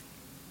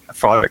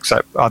M25,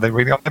 except are they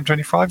really on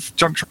M25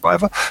 junction,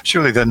 whatever?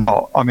 Surely they're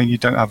not. You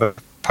don't have a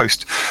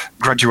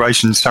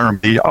post-graduation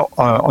ceremony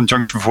on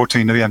junction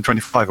 14 of the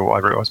M25 or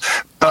whatever it was.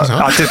 But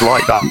I did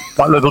like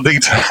that little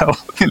detail.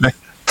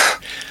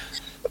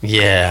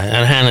 Yeah,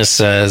 and Hannah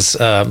says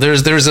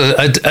there's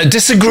a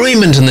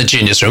disagreement in the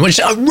Genius Room, which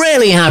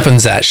rarely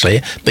happens,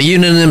 actually, but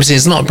unanimity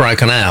is not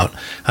broken out.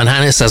 And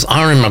Hannah says,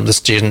 I remember the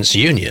Students'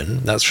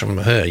 Union, that's from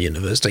her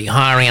university,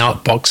 hiring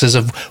out boxes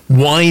of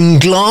wine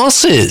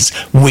glasses.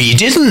 We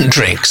didn't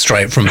drink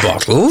straight from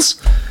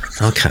bottles.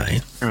 Okay,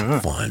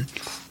 fine.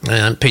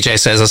 And PJ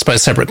says, I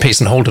suppose Separate Peace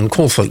and Holden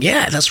Caulfield.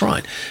 Yeah, that's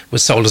right.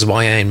 Was sold as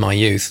YA in my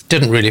youth.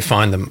 Didn't really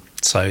find them.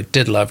 So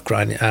did love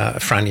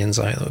Franians.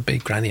 That would be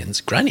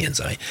Granians. Granians,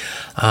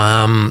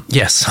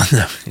 yes, I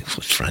know. It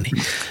was Franny.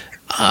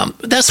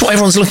 That's what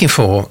everyone's looking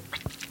for,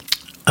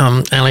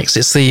 Alex.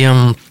 It's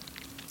the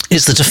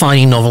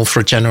defining novel for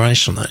a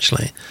generation,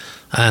 actually.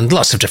 And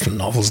lots of different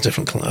novels,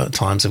 different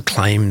times have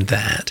claimed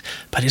that.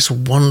 But it's a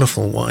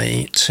wonderful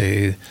way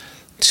to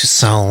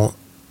sell,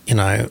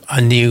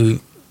 a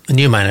new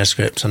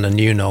manuscript and a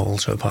new novel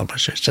to a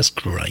publisher. It's just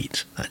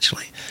great,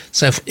 actually.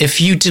 So if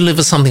you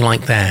deliver something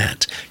like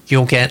that,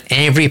 you'll get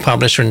every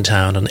publisher in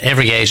town and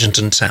every agent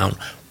in town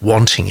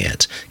wanting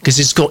it, because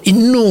it's got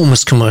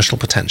enormous commercial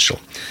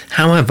potential.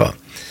 However,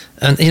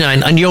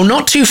 and you're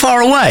not too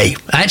far away,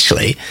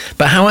 actually.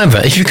 But however,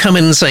 if you come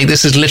in and say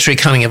this is literary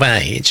coming of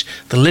age,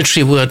 the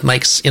literary word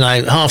makes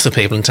half the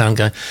people in town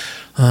go,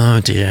 oh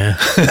dear,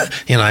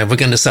 we're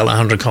going to sell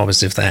 100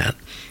 copies of that.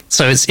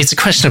 So it's a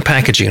question of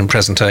packaging and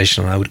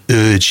presentation, and I would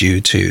urge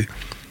you to,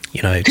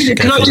 Can I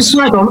just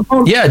add on?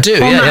 Yeah, do.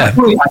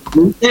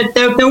 Point,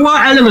 there were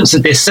elements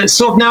of this that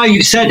sort of, now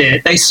you've said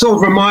it, they sort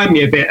of remind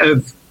me a bit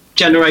of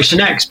Generation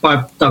X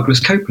by Douglas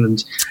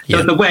Copeland.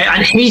 Yeah. The way,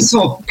 and he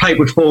sort of played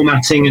with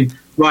formatting and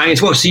writing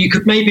as well. So you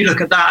could maybe look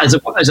at that as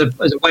a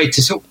way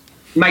to sort of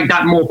make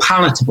that more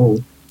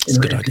palatable. That's a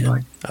good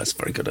idea. That's a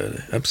very good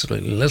idea.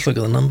 Absolutely. Let's look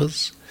at the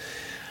numbers.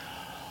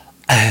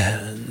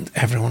 And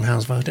everyone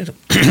has voted.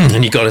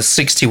 And you got a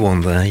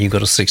 61 there. You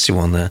got a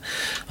 61 there.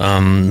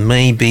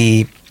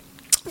 Maybe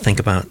think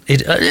about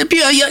it.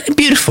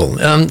 Beautiful.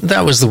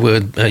 That was the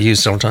word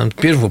used several times.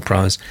 Beautiful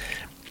prose.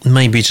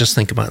 Maybe just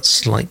think about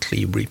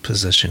slightly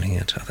repositioning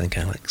it, I think,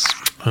 Alex.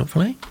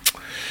 Hopefully.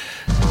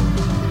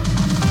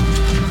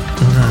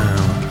 Now,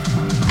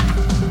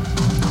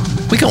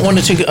 we got one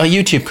or two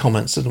YouTube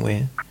comments, didn't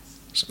we?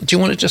 Do you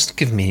want to just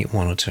give me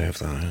one or two of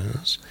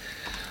those?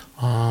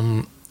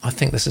 I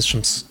think this is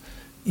from...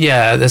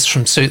 Yeah, that's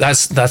from Sue.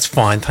 That's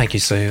fine. Thank you,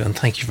 Sue, and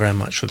thank you very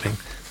much for being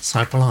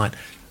so polite.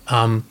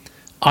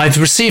 I've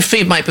received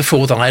feedback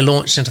before that I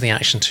launched into the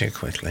action too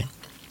quickly.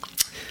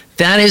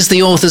 That is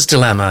the author's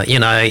dilemma. You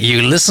know,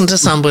 you listen to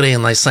somebody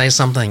and they say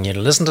something, you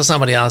listen to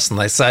somebody else and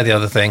they say the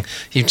other thing.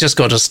 You've just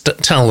got to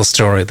tell the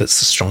story that's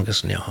the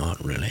strongest in your heart,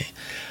 really.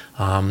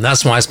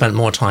 That's why I spent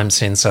more time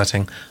scene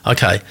setting.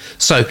 Okay,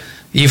 so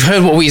you've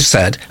heard what we've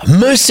said.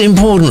 Most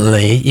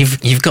importantly,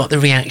 you've got the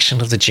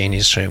reaction of the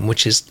Genius Room,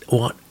 which is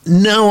what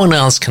no one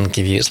else can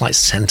give you. It's like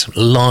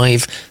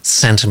live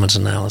sentiment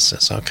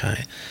analysis,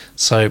 okay?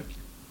 So,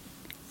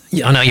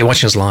 yeah, I know you're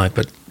watching us live,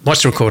 but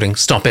watch the recording,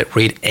 stop it,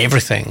 read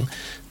everything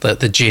that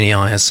the genii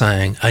are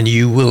saying, and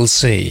you will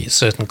see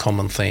certain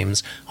common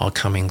themes are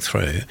coming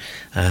through.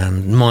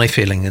 And my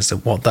feeling is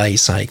that what they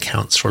say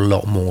counts for a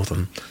lot more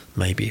than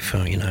maybe for,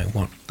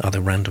 what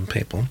other random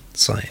people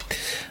say.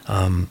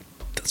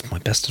 That's my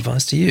best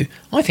advice to you.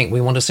 I think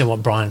we want to see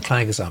what Brian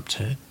Clegg is up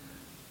to.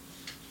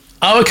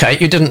 Oh, okay,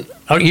 you didn't.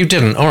 Oh, you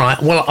didn't. All right.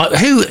 Well,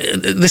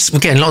 this,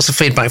 again, lots of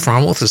feedback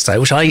from our authors today,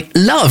 which I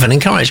love and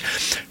encourage.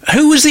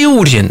 Who was the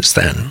audience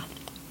then?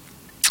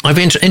 I'd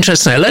be interested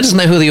to know. Let us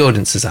know who the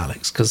audience is,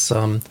 Alex, because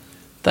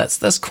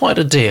that's quite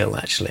a deal,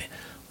 actually.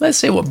 Let's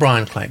see what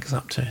Brian Clegg is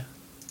up to.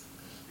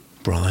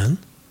 Brian,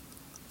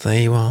 there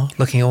you are,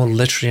 looking all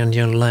literary in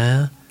your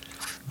lair.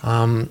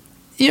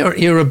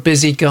 You're a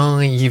busy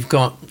guy. You've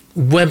got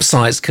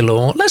websites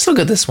galore. Let's look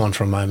at this one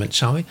for a moment,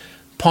 shall we?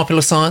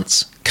 Popular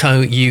Science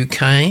Co.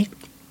 UK.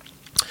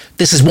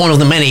 This is one of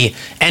the many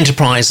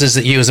enterprises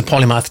that you as a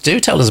polymath do.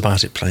 Tell us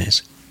about it,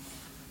 please.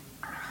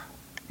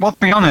 Well, to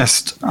be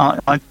honest,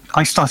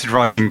 I started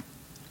writing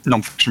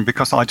non-fiction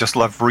because I just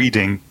love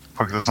reading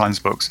popular science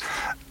books.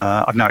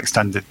 I've now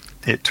extended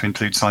it to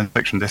include science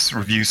fiction, this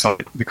review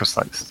site, because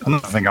that's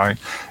another thing I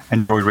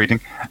enjoy reading.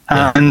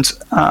 Yeah. And,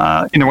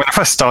 when I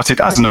first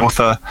started as an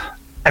author,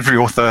 every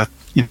author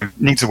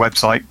needs a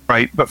website,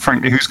 great, but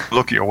frankly, who's going to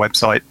look at your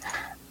website?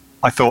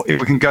 I thought if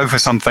we can go for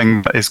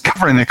something that is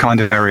covering the kind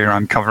of area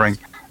I'm covering,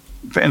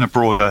 but in a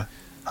broader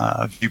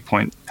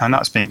viewpoint, and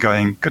that's been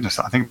going, goodness,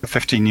 I think for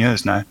 15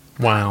 years now.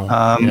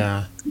 Wow.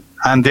 Yeah.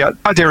 And the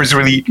idea is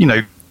really,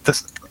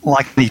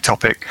 like any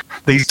topic,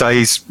 these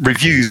days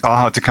reviews are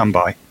hard to come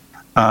by.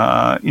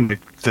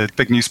 The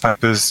big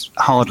newspapers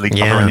hardly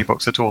cover any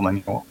books at all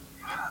anymore.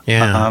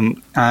 Yeah.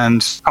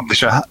 And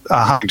publishers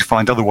are having to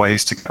find other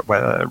ways to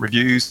get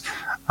reviews.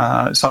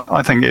 So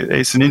I think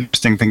it's an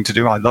interesting thing to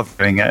do. I love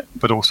doing it,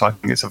 but also I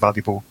think it's a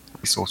valuable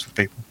resource for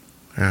people.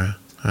 Yeah.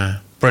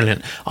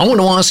 Brilliant. I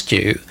want to ask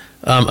you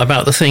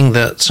about the thing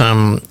that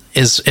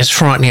is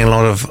frightening a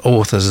lot of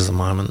authors at the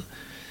moment.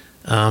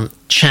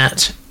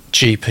 Chat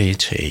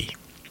GPT.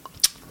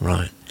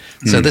 Right.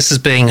 So this is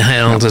being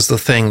hailed as the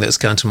thing that's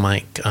going to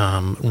make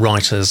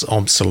writers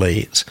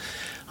obsolete.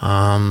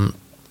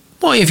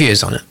 What are your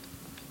views on it?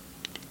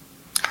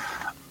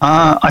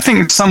 I think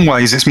in some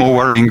ways it's more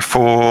worrying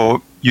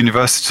for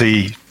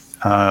university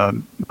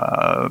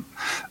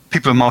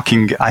people are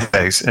marking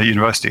essays at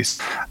universities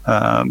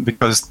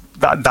because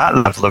that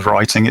level of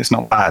writing, it's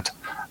not bad.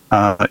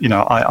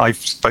 I've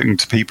spoken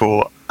to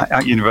people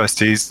at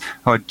universities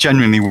who are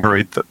genuinely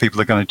worried that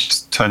people are going to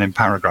just turn in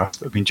paragraphs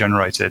that have been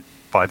generated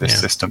by this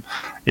system.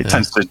 It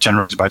tends to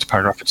generate about a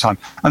paragraph at a time.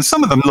 And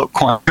some of them look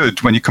quite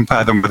good when you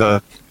compare them with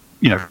a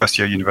first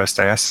year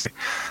university essay.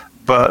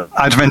 But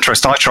out of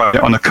interest, I tried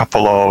it on a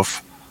couple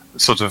of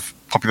sort of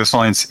popular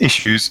science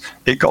issues.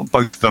 It got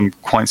both of them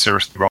quite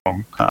seriously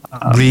wrong.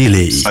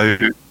 Really? So,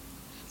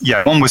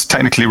 one was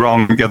technically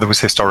wrong, the other was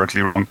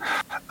historically wrong.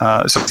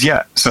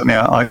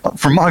 Certainly,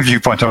 from my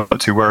viewpoint, I'm not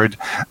too worried.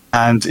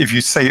 And if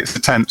you say it's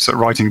attempts at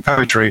writing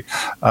poetry,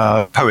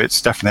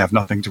 poets definitely have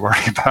nothing to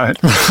worry about.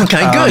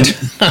 Okay, good.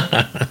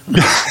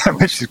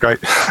 Which is great.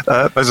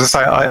 But as I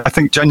say, I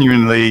think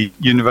genuinely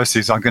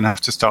universities are going to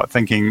have to start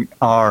thinking,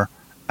 are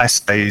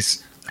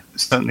essays,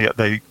 certainly at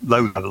the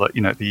low level,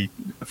 at the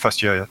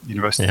first year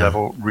university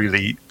level,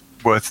 really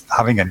worth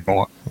having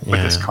anymore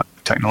with this kind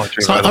of technology.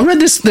 So I read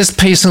this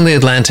piece in The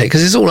Atlantic,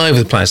 because it's all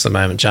over the place at the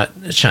moment, Chat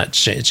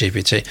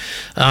GPT.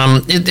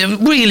 It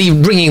really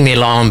ringing the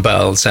alarm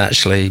bells,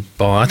 actually,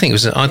 by I think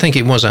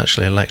it was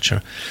actually a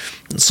lecturer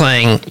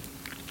saying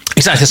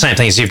exactly the same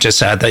thing as you've just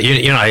said, that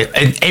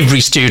every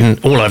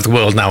student all over the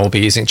world now will be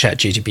using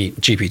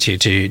ChatGPT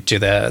to do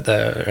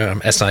their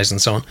essays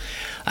and so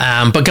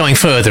on. But going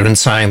further and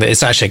saying that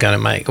it's actually going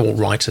to make all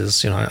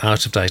writers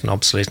out of date and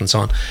obsolete and so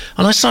on.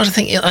 And I started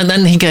thinking, and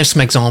then he gave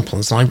some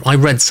examples. And I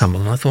read some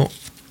of them and I thought,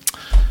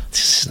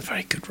 this isn't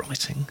very good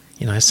writing.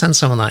 You know, send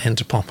some of that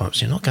into pop-ups,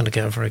 you're not going to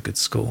get a very good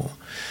score.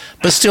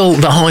 But still,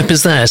 the hype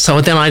is there. So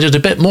then I did a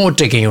bit more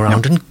digging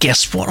around, and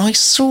guess what I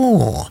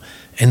saw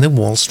in the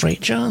Wall Street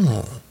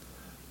Journal?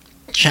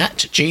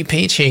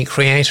 ChatGPT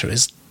creator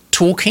is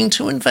talking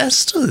to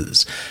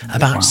investors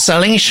about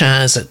selling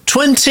shares at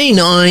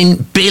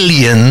 $29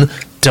 billion.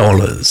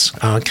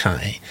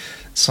 Okay.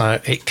 So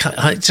it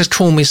just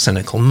call me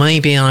cynical.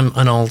 Maybe I'm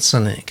an old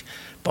cynic,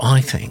 but I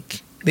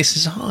think this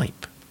is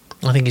hype.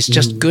 I think it's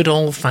just good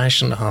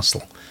old-fashioned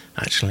hustle.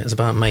 Actually, it's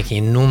about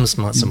making enormous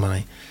amounts of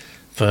money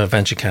for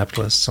venture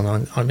capitalists.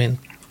 And I mean,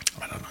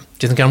 I don't know.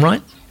 Do you think I'm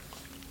right?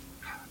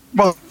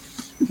 Well,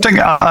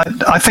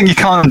 I think you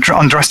can't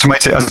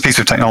underestimate it as a piece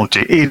of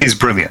technology. It is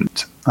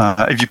brilliant.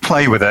 If you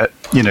play with it,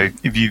 you know,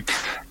 if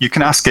you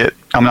can ask it.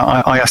 I mean,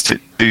 I asked it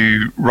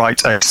to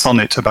write a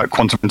sonnet about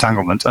quantum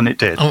entanglement, and it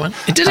did. Oh,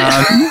 it did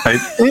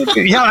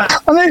it? Yeah,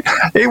 I mean,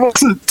 it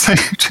wasn't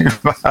too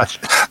bad.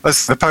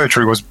 The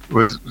poetry was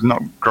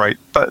not great,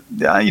 but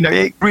you know,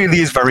 it really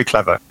is very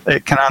clever.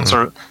 It can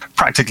answer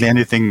practically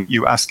anything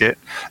you ask it.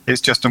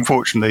 It's just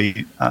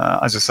unfortunately,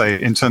 as I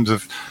say, in terms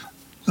of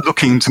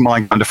looking to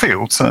my kind of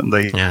field,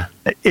 certainly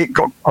it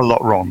got a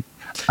lot wrong.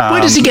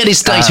 Where does it get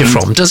its data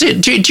from? Does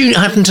it? Do you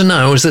happen to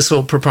know, or is this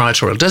all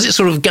proprietary? Does it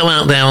sort of go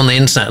out there on the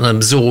internet and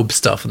absorb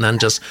stuff and then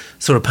just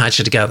sort of patch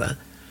it together?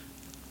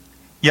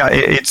 Yeah,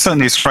 it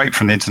certainly is straight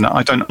from the internet.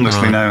 I don't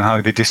honestly know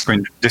how they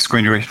distinguish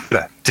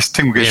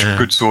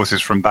good sources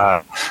from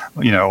bad,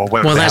 you know, or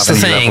whether well, they that's have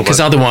the any thing, level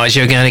because of- otherwise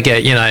you're going to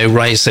get, you know,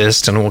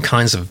 racist and all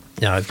kinds of,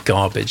 you know,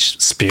 garbage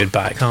spewed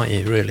back, aren't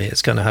you? Really,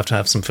 it's going to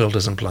have some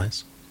filters in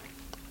place.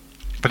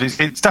 But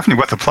it's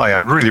definitely worth a play.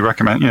 I'd really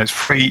recommend. You know, it's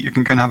free. You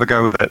can go and have a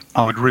go with it.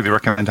 I would really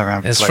recommend having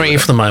a play. It's free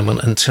with for the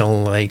moment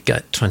until they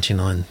get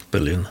 $29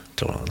 billion.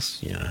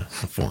 Yeah,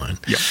 fine.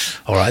 Yeah.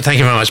 All right. Thank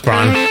you very much,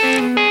 Brian.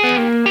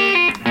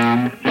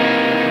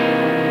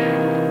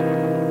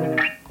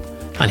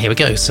 And here we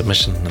go.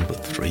 Submission number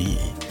 3.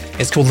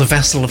 It's called The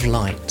Vessel of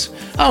Light.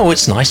 Oh,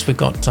 it's nice. We've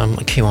got a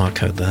QR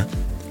code there,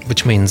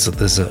 which means that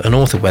there's an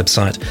author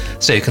website,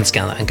 so you can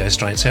scan that and go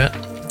straight to it.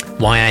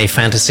 YA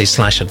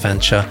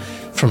fantasy/adventure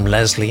from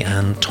Leslie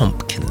Ann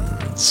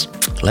Tompkins.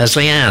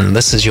 Leslie Ann,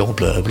 this is your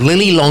blurb.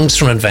 Lily longs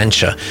for an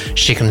adventure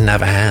she can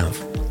never have.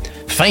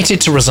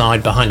 Fated to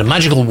reside behind a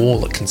magical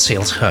wall that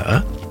conceals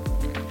her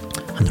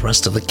and the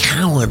rest of the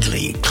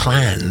cowardly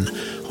clan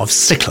of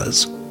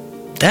Sicklers.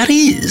 That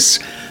is,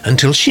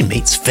 until she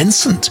meets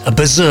Vincent, a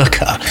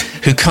berserker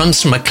who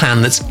comes from a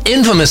clan that's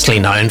infamously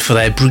known for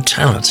their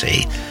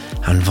brutality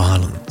and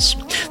violence.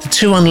 The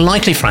two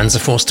unlikely friends are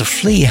forced to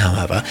flee,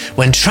 however,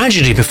 when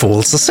tragedy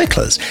befalls the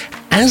Sicklers.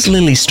 As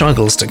Lily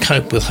struggles to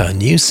cope with her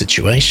new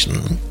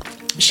situation,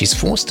 she's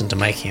forced into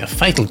making a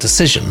fatal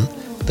decision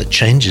that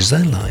changes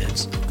their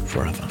lives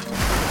forever.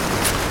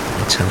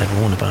 I'll tell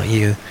everyone about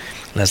you,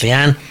 Leslie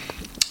Ann.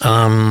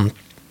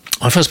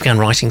 I first began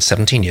writing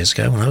 17 years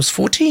ago when I was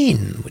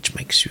 14, which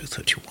makes you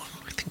 31,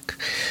 I think.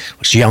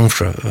 Which is young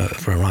for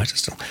a writer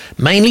still.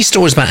 Mainly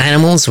stories about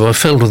animals who were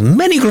filled with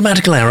many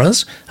grammatical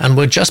errors and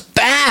were just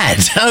bad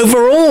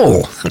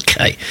overall.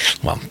 Okay,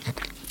 well,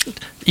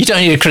 you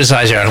don't need to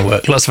criticise your own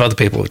work. Lots of other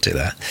people would do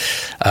that.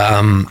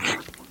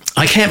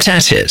 I kept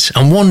at it,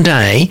 and one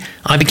day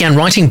I began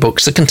writing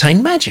books that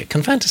contained magic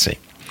and fantasy.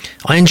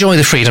 I enjoy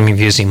the freedom of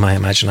using my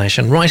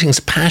imagination. Writing's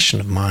a passion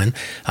of mine,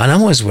 and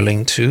I'm always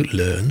willing to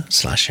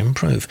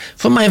learn/improve.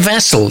 For my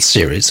Vessel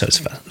series, so it's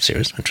a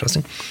series,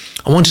 interesting,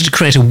 I wanted to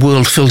create a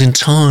world filled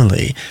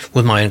entirely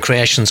with my own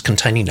creations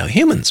containing no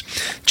humans,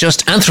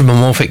 just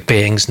anthropomorphic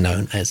beings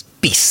known as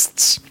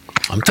beasts.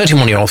 I'm a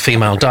 31-year-old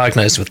female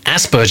diagnosed with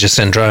Asperger's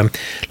syndrome,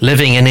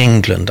 living in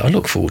England. I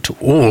look forward to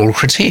all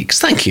critiques.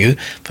 Thank you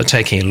for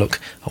taking a look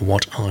at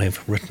what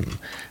I've written.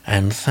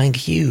 And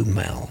thank you,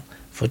 Mel,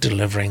 for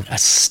delivering a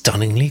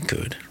stunningly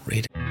good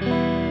reading.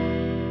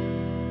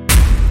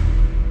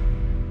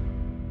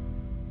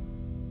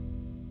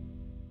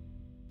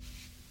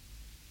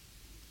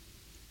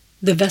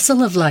 The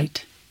Vessel of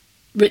Light,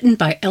 written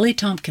by Ellie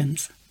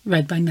Tompkins,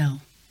 read by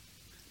Mel.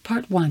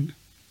 Part 1,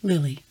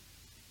 Lily.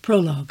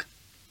 Prologue.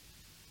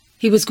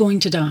 He was going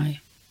to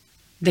die.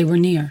 They were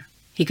near.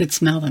 He could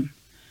smell them,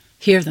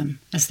 hear them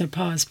as their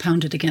paws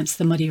pounded against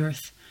the muddy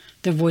earth,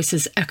 their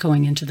voices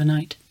echoing into the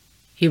night.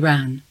 He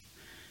ran.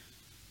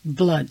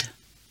 Blood.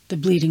 The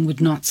bleeding would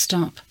not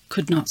stop,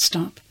 could not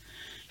stop.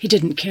 He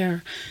didn't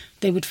care.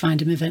 They would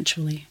find him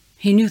eventually.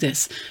 He knew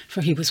this, for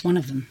he was one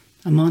of them,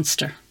 a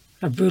monster,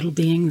 a brutal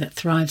being that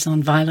thrives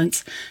on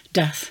violence,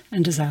 death,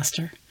 and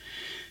disaster.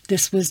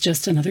 This was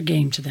just another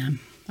game to them,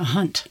 a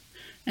hunt,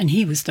 and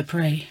he was the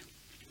prey.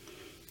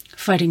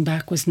 Fighting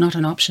back was not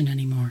an option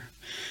anymore.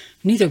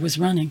 Neither was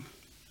running.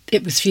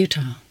 It was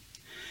futile.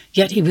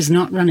 Yet he was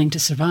not running to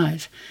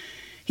survive.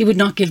 He would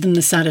not give them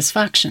the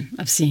satisfaction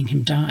of seeing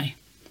him die.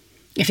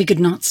 If he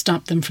could not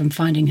stop them from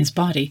finding his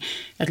body,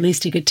 at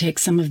least he could take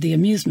some of the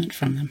amusement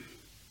from them.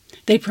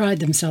 They pride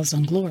themselves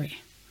on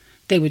glory.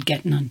 They would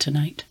get none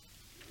tonight.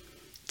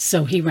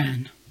 So he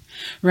ran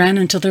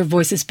until their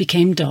voices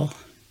became dull.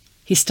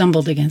 He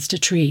stumbled against a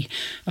tree,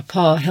 a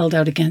paw held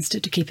out against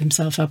it to keep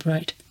himself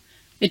upright.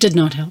 It did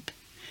not help.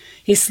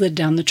 He slid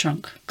down the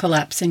trunk,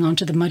 collapsing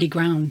onto the muddy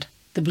ground.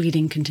 The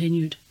bleeding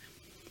continued.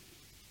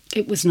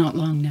 It was not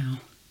long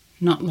now.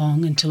 Not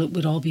long until it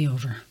would all be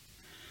over.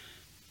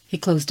 He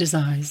closed his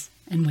eyes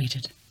and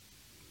waited.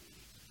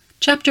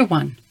 Chapter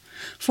 1.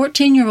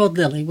 14-year-old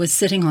Lily was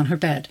sitting on her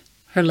bed,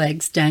 her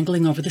legs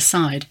dangling over the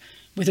side,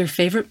 with her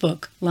favourite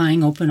book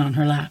lying open on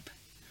her lap.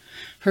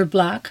 Her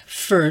black,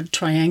 furred,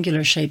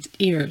 triangular-shaped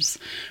ears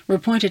were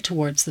pointed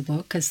towards the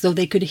book as though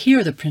they could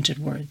hear the printed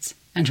words,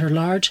 and her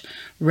large,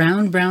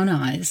 round brown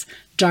eyes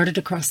darted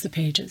across the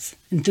pages,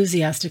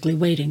 enthusiastically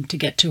waiting to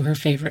get to her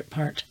favourite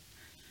part.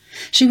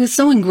 She was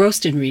so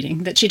engrossed in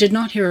reading that she did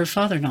not hear her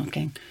father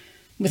knocking.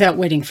 Without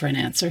waiting for an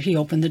answer, he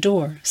opened the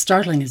door,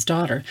 startling his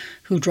daughter,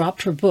 who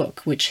dropped her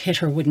book, which hit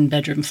her wooden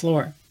bedroom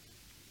floor.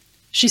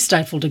 She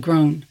stifled a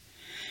groan.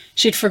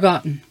 She had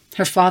forgotten.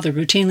 Her father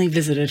routinely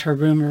visited her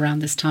room around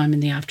this time in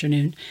the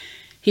afternoon.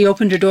 He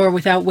opened her door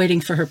without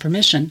waiting for her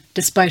permission,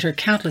 despite her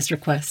countless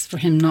requests for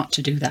him not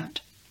to do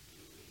that.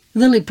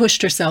 Lily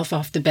pushed herself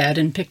off the bed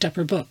and picked up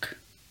her book.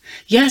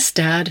 "Yes,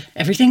 Dad,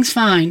 everything's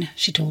fine,"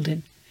 she told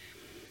him.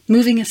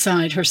 Moving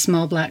aside her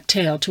small black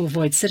tail to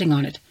avoid sitting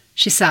on it,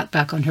 she sat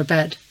back on her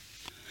bed.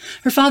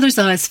 Her father's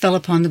eyes fell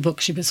upon the book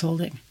she was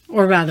holding,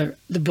 or rather,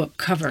 the book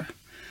cover.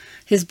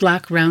 His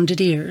black rounded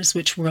ears,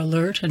 which were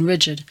alert and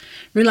rigid,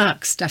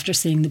 relaxed after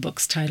seeing the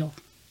book's title.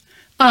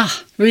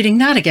 "Ah, reading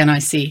that again, I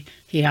see,"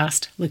 he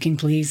asked, looking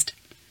pleased.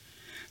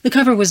 The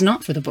cover was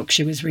not for the book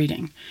she was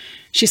reading.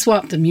 She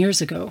swapped them years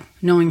ago,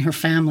 knowing her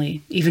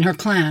family, even her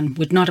clan,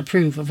 would not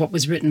approve of what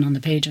was written on the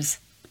pages.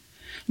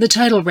 The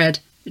title read,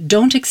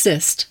 "Don't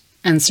Exist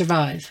and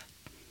Survive."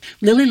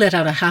 Lily let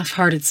out a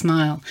half-hearted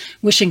smile,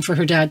 wishing for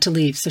her dad to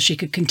leave so she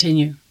could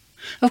continue.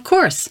 "Of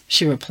course,"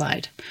 she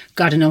replied.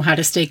 "Gotta know how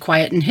to stay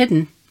quiet and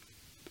hidden."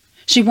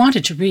 She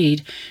wanted to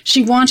read.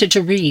 She wanted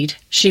to read.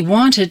 She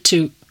wanted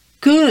to...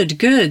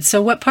 Good.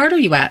 So what part are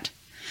you at?"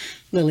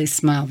 Lily's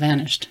smile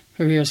vanished,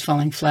 her ears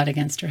falling flat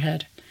against her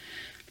head.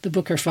 The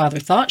book her father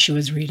thought she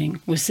was reading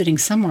was sitting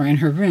somewhere in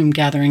her room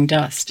gathering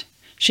dust.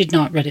 She'd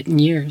not read it in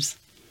years.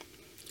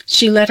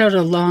 She let out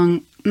a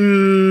long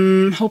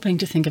hoping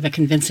to think of a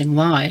convincing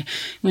lie,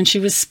 when she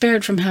was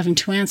spared from having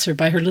to answer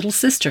by her little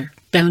sister,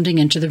 bounding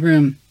into the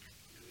room.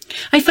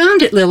 "I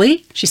found it,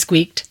 Lily," she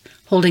squeaked,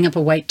 holding up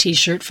a white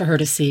T-shirt for her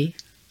to see.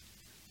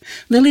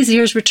 Lily's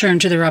ears returned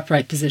to their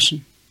upright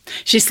position.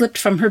 She slipped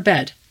from her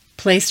bed,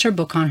 placed her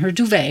book on her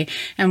duvet,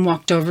 and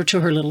walked over to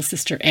her little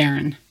sister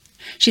Erin.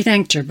 She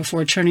thanked her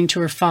before turning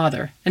to her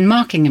father and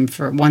mocking him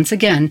for, once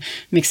again,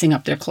 mixing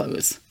up their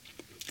clothes.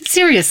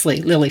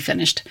 "Seriously," Lily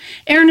finished,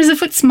 "Erin is a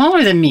foot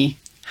smaller than me.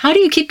 How do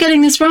you keep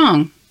getting this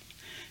wrong?"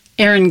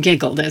 Erin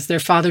giggled as their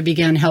father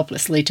began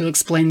helplessly to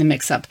explain the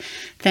mix-up,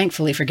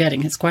 thankfully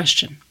forgetting his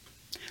question.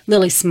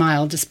 Lily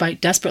smiled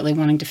despite desperately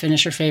wanting to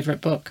finish her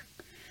favorite book.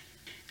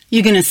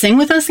 "You gonna sing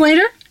with us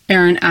later?"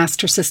 Erin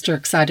asked her sister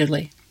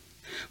excitedly.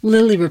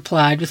 Lily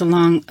replied with a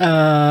long,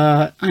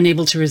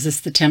 unable to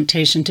resist the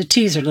temptation to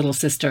tease her little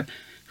sister,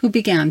 who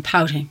began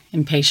pouting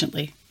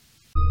impatiently.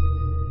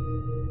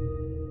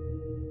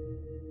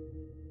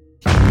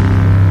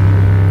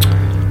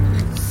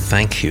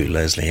 Thank you,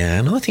 Leslie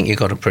Ann. I think you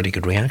got a pretty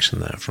good reaction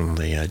there from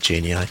the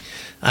GNA.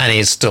 Annie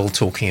is still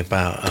talking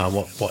about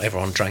what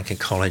everyone drank in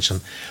college,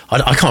 and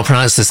I can't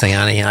pronounce this thing,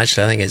 Annie.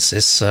 Actually, I think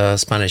it's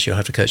Spanish. You'll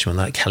have to coach me on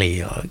that.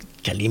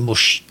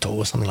 Calimusto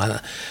or something like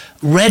that.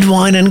 Red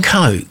wine and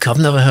Coke. I've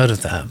never heard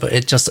of that, but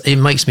it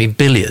makes me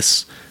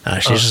bilious.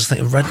 Actually, just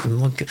think red.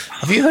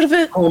 Have you heard of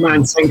it? Oh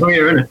man,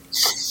 sangria, isn't it?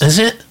 Is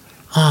it?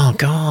 Oh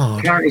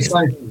God. Apparently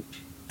so.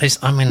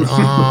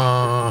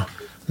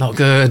 Not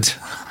good.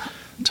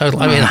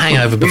 Total. I mean,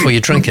 hangover before you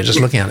drink it, just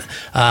looking at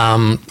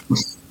it.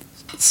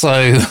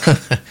 So,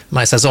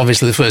 Mike says,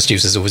 obviously the first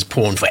use is always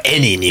porn for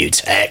any new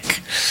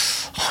tech.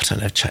 Oh, I don't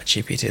know if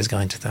ChatGPT is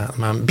going to that.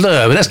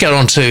 Blurb. Let's get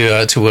on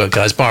to work,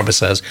 guys. Barbara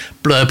says,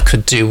 blurb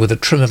could do with a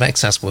trim of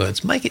excess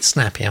words. Make it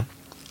snappier.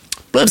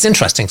 Blurb's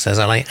interesting, says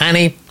Ellie.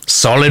 Annie,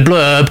 solid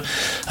blurb.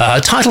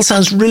 Title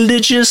sounds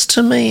religious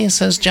to me,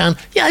 says Jan.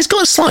 Yeah, it's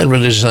got a slight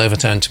religious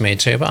overtone to me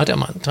too, but I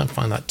don't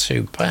find that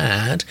too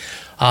bad.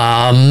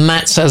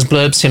 Matt says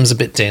blurb seems a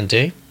bit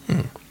D&D.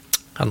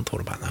 Hadn't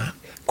thought about that.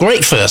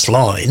 Great first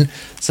line,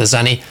 says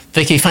Annie.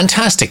 Vicky,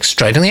 fantastic,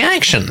 straight in the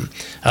action.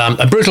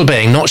 A brutal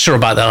being, not sure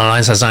about that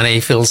line, says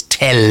Annie, feels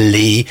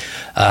telly.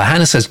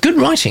 Hannah says, good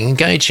writing,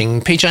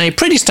 engaging. PJ,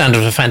 pretty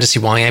standard for fantasy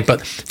YA,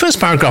 but first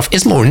paragraph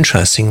is more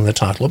interesting than the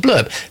title or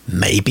blurb.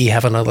 Maybe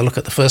have another look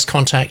at the first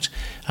contact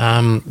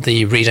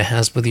the reader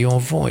has with your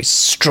voice.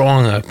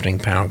 Strong opening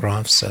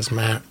paragraph, says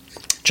Matt.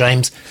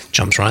 James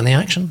jumps right in the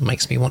action,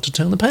 makes me want to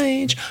turn the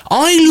page.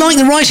 I like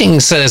the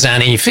writing, says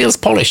Annie, feels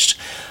polished.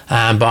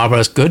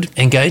 Barbara's good,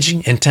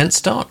 engaging, intense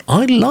start.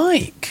 I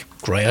like.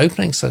 Great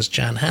opening, says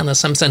Jan. Hannah,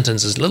 some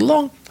sentences a little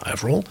long.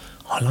 Overall,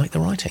 I like the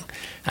writing.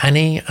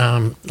 Annie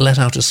let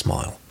out a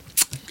smile.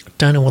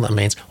 don't know what that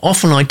means.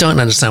 Often I don't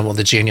understand what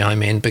the genii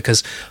mean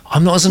because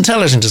I'm not as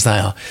intelligent as they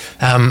are.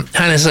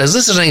 Hannah says,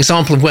 this is an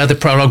example of where the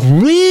prologue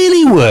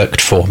really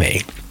worked for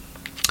me.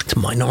 It's a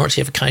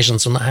minority of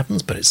occasions when that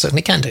happens, but it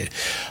certainly can do.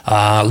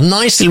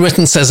 Nicely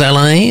written, says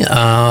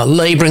LA.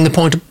 Labouring the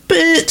point a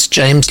bit.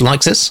 James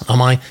likes this.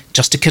 Am I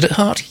just a kid at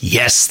heart?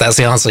 Yes, that's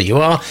the answer. You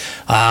are.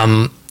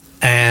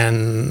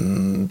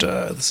 And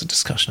there's a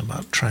discussion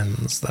about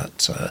trends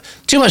that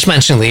too much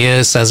mention of the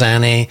ears, says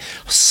Annie.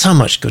 So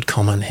much good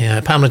comment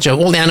here. Pamela Joe,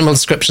 all the animal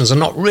descriptions are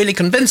not really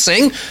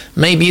convincing.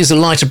 Maybe use a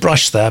lighter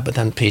brush there, but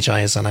then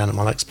PJ is an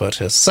animal expert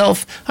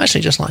herself. Actually,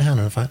 just like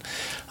Hannah, in fact.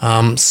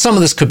 Some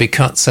of this could be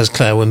cut, says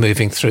Claire. We're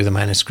moving through the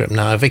manuscript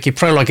now. Vicky,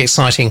 prologue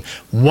exciting.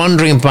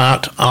 Wondering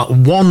about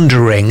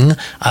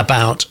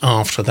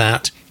after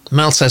that.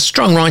 Mel says,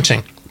 strong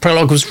writing.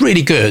 Prologue was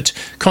really good.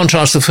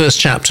 Contrast to the first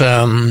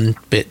chapter,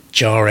 bit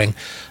jarring.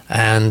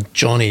 And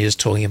Johnny is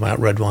talking about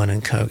red wine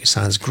and coke. It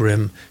sounds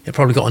grim. It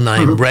probably got a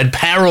name. Red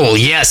Peril.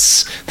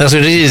 Yes, that's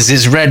what it is.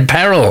 It's Red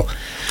Peril.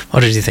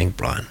 What did you think,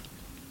 Brian?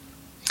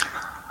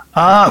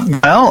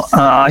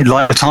 I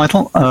like the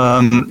title.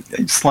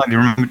 It slightly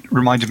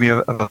reminded me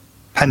of a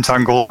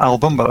Pentangle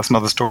album, but that's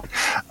another story.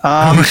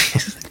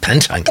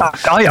 Pentangle?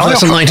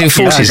 That's the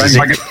 1940s, is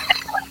it?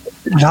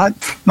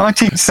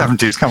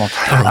 1970s, come on.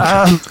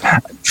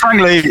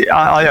 Frankly,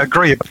 I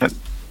agree.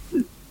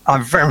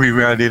 I very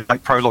rarely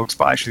like prologues,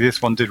 but actually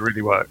this one did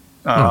really work.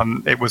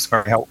 It was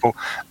very helpful.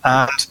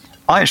 And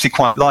I actually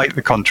quite like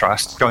the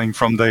contrast going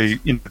from the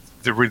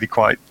really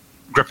quite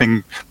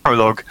gripping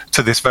prologue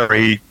to this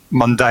very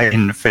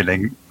mundane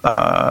feeling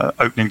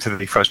opening to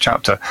the first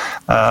chapter.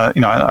 I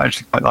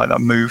actually quite like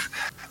that move.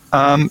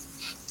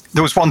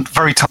 There was one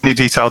very tiny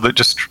detail that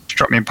just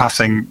struck me in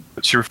passing.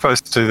 She refers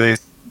to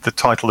the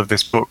title of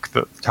this book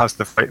that has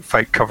the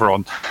fake cover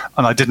on,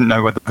 and I didn't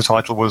know whether the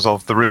title was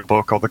of the real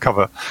book or the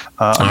cover,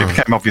 and it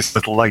became obvious a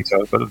little later,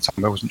 but at the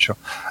time I wasn't sure.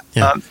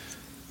 Yeah.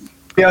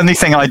 The only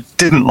thing I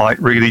didn't like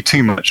really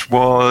too much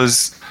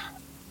was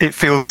it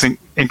feels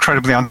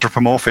incredibly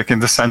anthropomorphic in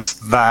the sense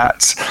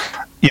that,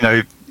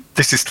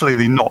 this is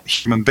clearly not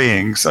human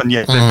beings, and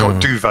yet they've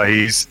got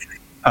duvets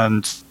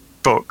and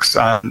books,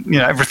 and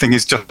everything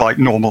is just like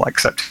normal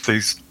except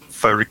these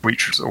furry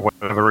creatures or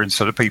whatever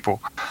instead of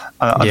people.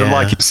 I'd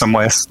like it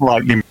somewhere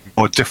slightly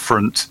more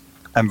different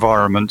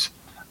environment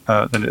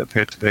than it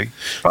appeared to be.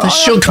 But that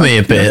shook me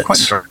a bit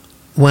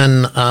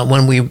when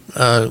we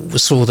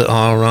saw that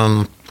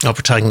our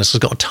protagonist has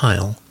got a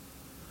tail,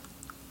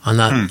 and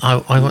that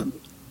I went,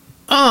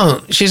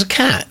 oh, she's a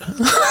cat.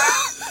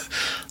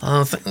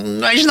 No,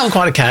 she's not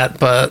quite a cat,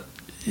 but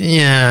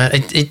yeah,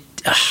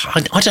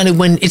 I don't know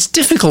when it's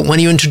difficult when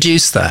you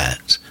introduce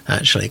that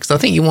actually, because I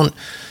think you want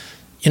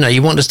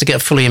us to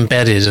get fully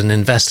embedded and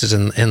invested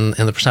in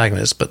the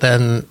protagonist, but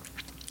then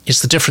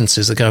it's the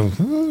differences that go,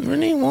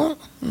 really, what?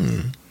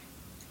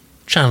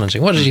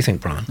 Challenging. What did you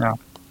think, Brian? Yeah.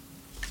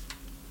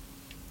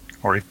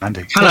 Or even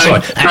Andy.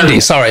 Hello. Andy,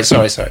 sorry.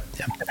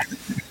 Yeah.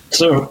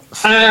 So,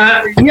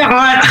 I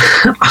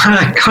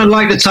kind of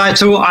like the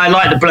title. I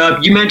like the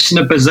blurb. You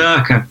mentioned a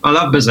berserker. I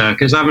love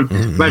berserkers. I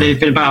haven't read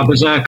anything about a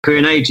berserker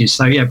in ages,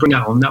 so yeah, bring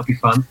that on. That'll be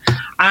fun.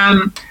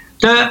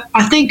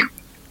 I think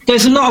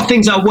there's a lot of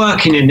things that are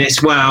working in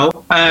this well.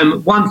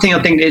 One thing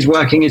I think that is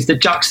working is the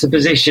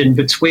juxtaposition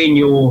between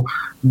your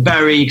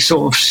very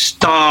sort of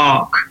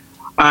stark,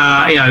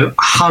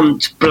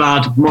 hunt,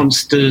 blood,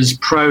 monsters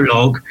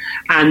prologue,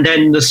 and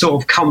then the sort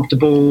of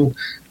comfortable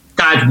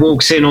dad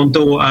walks in on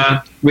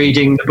daughter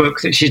reading the book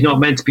that she's not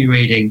meant to be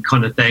reading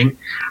kind of thing.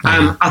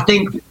 I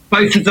think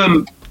both of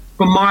them,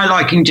 for my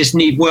liking, just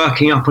need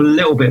working up a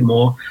little bit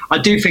more. I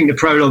do think the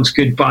prologue's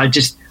good, but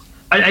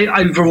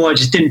overall, I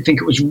just didn't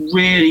think it was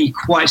really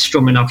quite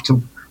strong enough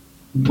to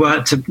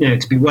work to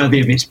be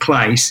worthy of its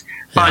place.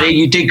 But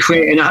you did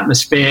create an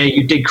atmosphere.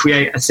 You did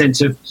create a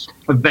sense of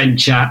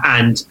adventure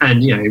and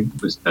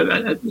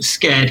a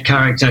scared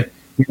character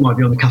who might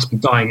be on the cusp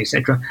of dying,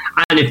 etc.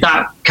 And if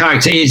that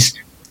character is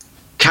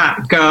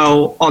cat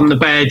girl on the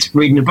bed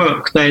reading a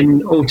book,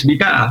 then all to be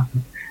better.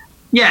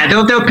 Yeah,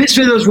 there were bits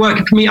where it was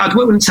working for me. I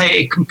wouldn't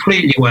say it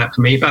completely worked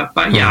for me, but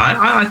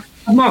yeah,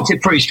 I marked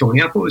it pretty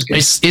strongly. I thought it was good.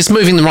 It's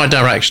moving in the right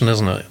direction,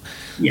 isn't it?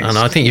 Yes. And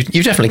I think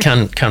you definitely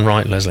can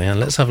write, Leslie. And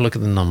let's have a look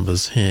at the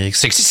numbers here.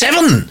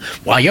 67!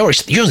 Wow, you're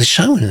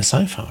showing it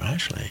so far,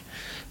 actually.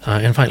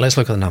 In fact, let's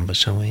look at the numbers,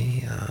 shall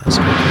we? Yeah.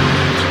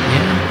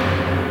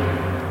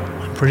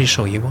 I'm pretty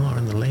sure you are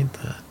in the lead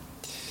there.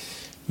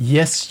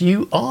 Yes,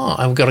 you are.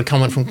 I've got a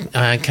comment from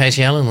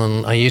Katie Allen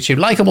on YouTube.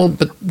 Likeable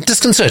but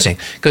disconcerting.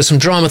 Goes from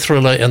drama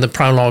thriller and the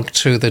prologue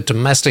to the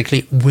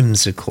domestically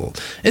whimsical.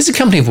 Is it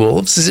Company of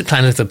Wolves? Is it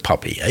Planet of the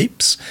Puppy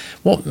Apes?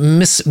 Want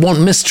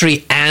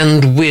mystery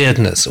and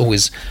weirdness?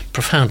 Always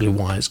profoundly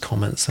wise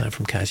comments there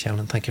from Katie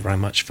Allen. Thank you very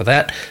much for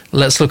that.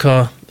 Let's look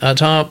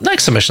at our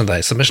next submission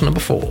today. Submission number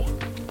 4.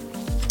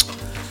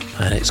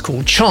 And it's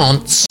called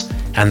Chance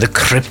and the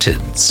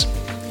Cryptids.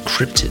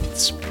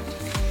 Cryptids.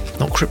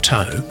 Not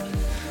crypto.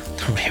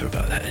 Don't hear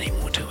about that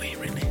anymore, do we,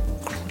 really?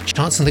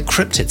 Chance and the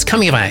Cryptids,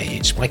 Coming of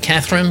Age by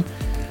Catherine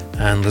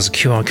And there's a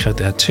QR code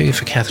there too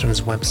for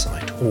Catherine's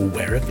website, or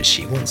wherever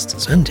she wants to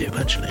send you,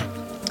 actually.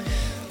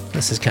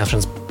 This is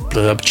Catherine's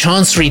blurb.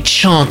 Chancery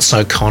Chance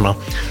O'Connor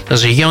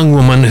is a young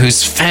woman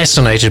who's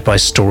fascinated by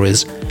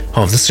stories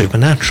of the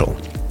supernatural,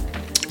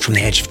 from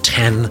the age of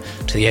 10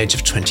 to the age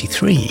of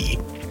 23.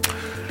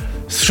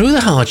 Through the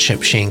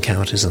hardships she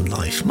encounters in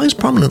life, most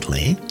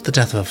prominently the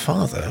death of her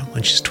father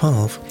when she's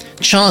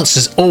 12, Chance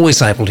is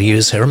always able to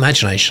use her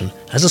imagination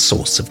as a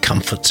source of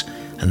comfort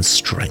and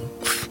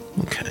strength.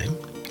 Okay,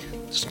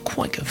 doesn't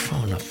quite go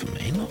far enough for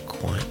me, not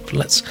quite. But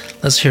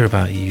let's hear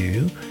about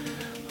you,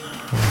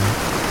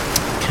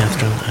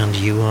 Catherine, and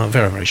you are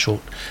very, very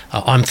short.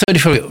 I'm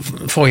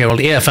 34-year-old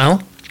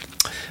EFL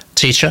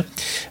teacher,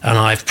 and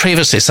I've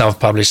previously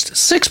self-published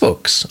 6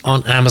 books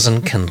on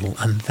Amazon Kindle,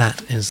 and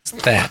that is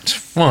that.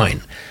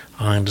 Fine,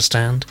 I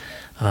understand.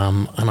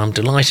 And I'm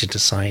delighted to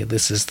say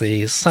this is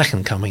the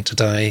second coming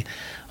today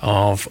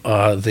of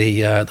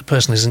the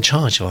person who's in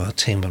charge of our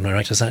team of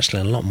narrators,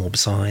 actually, and a lot more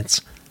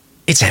besides.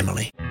 It's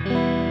Emily.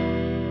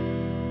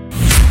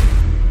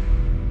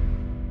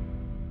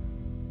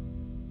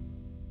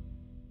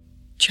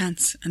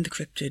 Chance and the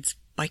Cryptids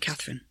by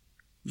Catherine,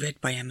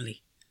 read by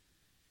Emily.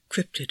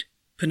 Cryptid,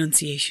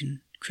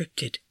 pronunciation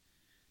cryptid.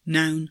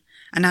 Noun,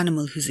 an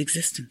animal whose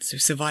existence or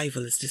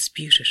survival is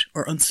disputed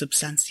or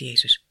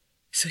unsubstantiated,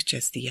 such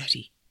as the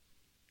Yeti.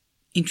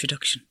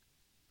 Introduction.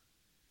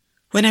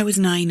 When I was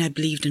 9, I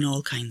believed in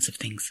all kinds of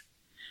things.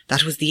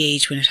 That was the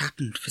age when it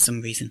happened for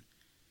some reason.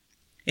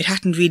 It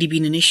hadn't really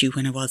been an issue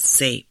when I was,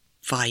 say,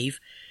 5.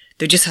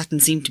 There just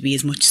hadn't seemed to be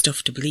as much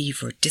stuff to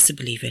believe or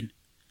disbelieve in.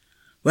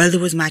 Well, there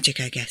was magic,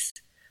 I guess,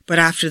 but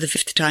after the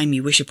 5th time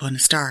you wish upon a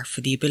star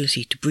for the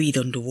ability to breathe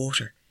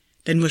underwater,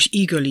 then rush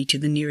eagerly to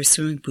the nearest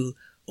swimming pool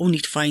only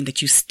to find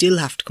that you still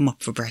have to come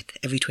up for breath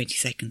every 20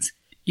 seconds,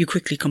 you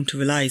quickly come to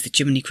realise that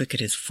Jiminy Cricket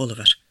is full of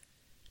it.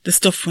 The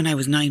stuff when I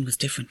was 9 was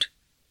different.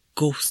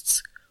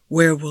 Ghosts,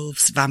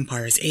 werewolves,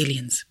 vampires,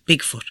 aliens,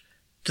 Bigfoot,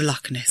 the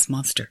Loch Ness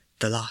Monster,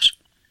 the lot.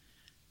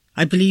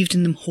 I believed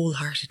in them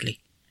wholeheartedly.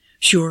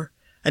 Sure,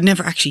 I'd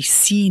never actually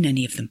seen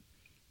any of them,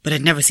 but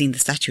I'd never seen the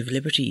Statue of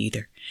Liberty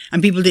either,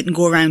 and people didn't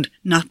go around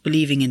not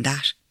believing in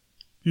that.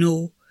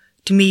 No,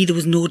 to me there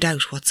was no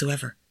doubt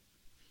whatsoever.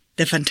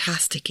 The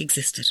fantastic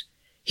existed,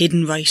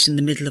 hidden right in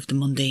the middle of the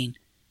mundane,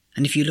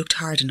 and if you looked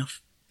hard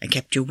enough and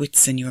kept your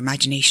wits and your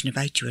imagination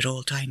about you at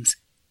all times,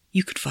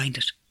 you could find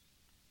it.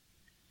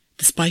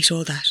 Despite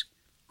all that,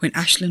 when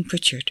Aislinn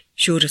Pritchard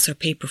showed us her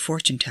paper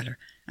fortune teller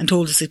and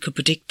told us it could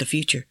predict the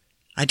future,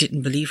 I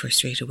didn't believe her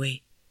straight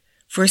away.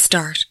 For a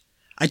start,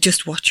 I'd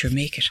just watch her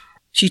make it.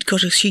 She'd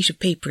cut a sheet of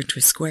paper into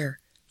a square,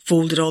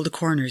 folded all the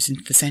corners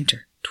into the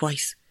centre,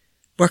 twice,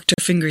 worked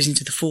her fingers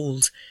into the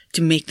folds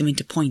to make them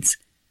into points,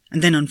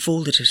 and then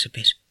unfolded it a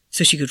bit,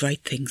 so she could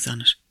write things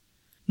on it.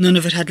 None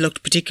of it had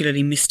looked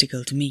particularly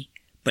mystical to me,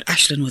 but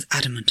Aislinn was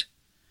adamant.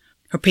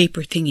 Her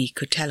paper thingy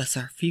could tell us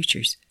our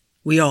futures.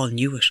 We all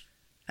knew it,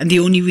 and the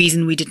only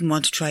reason we didn't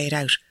want to try it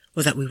out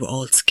was that we were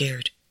all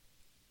scared.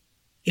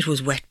 It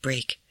was wet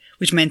break,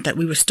 which meant that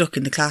we were stuck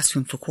in the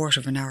classroom for a quarter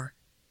of an hour.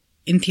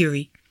 In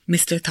theory,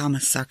 Mr.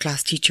 Thomas, our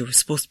class teacher, was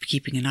supposed to be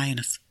keeping an eye on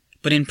us,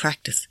 but in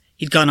practice,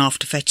 he'd gone off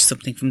to fetch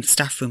something from the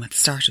staff room at the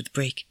start of the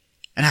break,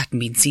 and hadn't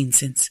been seen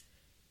since.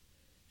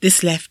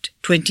 This left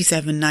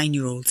 27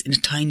 9-year-olds in a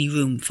tiny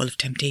room full of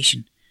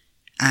temptation,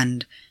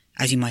 and,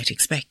 as you might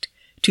expect,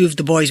 2 of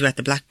the boys were at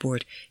the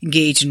blackboard,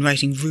 engaged in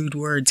writing rude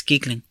words,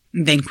 giggling,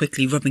 and then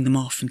quickly rubbing them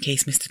off in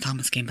case Mr.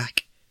 Thomas came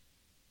back.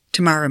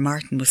 Tamara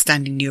Martin was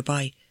standing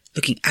nearby,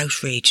 looking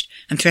outraged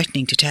and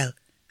threatening to tell,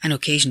 and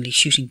occasionally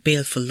shooting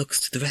baleful looks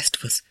to the rest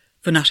of us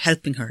for not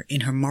helping her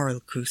in her moral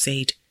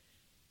crusade.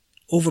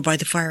 Over by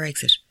the fire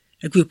exit,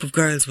 a group of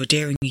girls were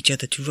daring each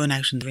other to run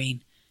out in the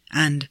rain,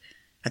 and,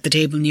 at the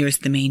table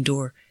nearest the main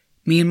door,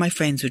 me and my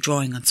friends were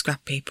drawing on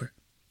scrap paper,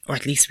 or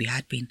at least we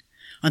had been,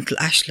 until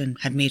Aislinn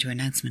had made her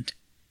announcement.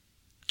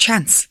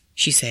 "Chance,"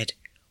 she said,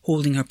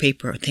 holding her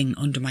paper thing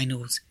under my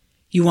nose.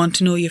 "You want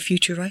to know your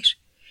future, right?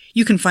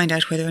 You can find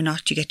out whether or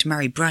not you get to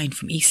marry Brian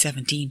from East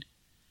 17.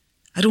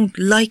 "I don't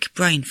like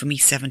Brian from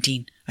East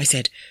 17, I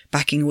said,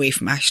 backing away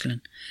from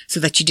Aislinn, so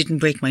that she didn't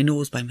break my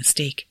nose by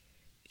mistake.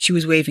 She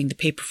was waving the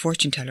paper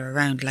fortune teller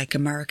around like a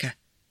maraca.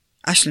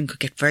 Aislinn could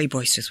get very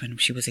boisterous when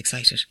she was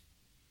excited.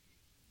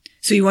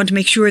 "So you want to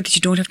make sure that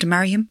you don't have to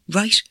marry him,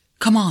 right?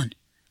 Come on."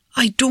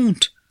 "I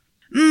don't."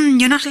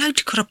 You're not allowed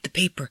to cut up the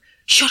paper.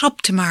 Shut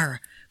up, Tamara.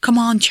 Come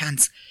on,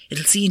 Chance.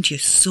 It'll see into your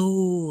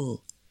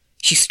soul."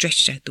 She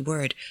stretched out the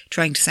word,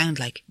 trying to sound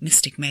like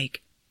Mystic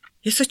Meg.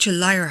 "You're such a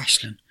liar,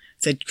 Aislinn,"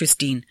 said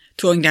Christine,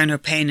 throwing down her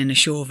pen in a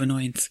show of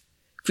annoyance.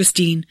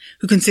 Christine,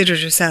 who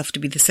considered herself to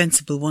be the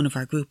sensible one of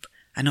our group,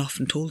 and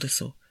often told us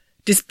so,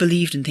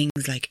 disbelieved in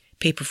things like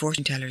paper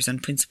fortune tellers on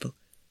principle.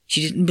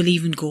 She didn't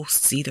believe in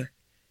ghosts either.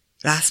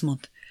 Last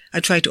month,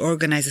 I tried to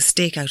organise a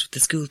stakeout of the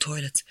school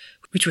toilets,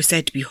 which were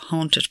said to be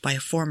haunted by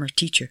a former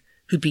teacher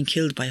who'd been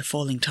killed by a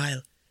falling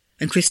tile,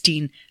 and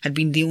Christine had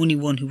been the only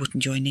one who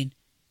wouldn't join in.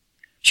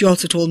 She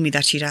also told me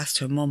that she'd asked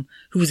her mum,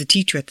 who was a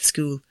teacher at the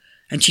school,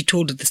 and she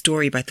told her the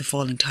story about the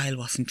falling tile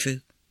wasn't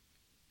true.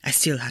 I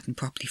still hadn't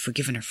properly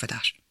forgiven her for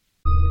that.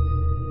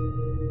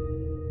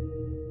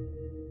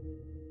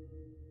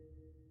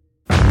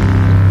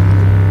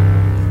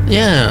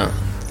 Yeah,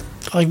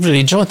 I really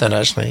enjoyed that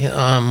actually.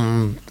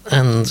 And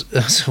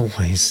as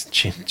always,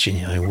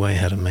 Ginny way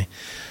ahead of me.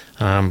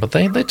 But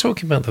they're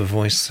talking about the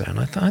voice there, and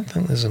I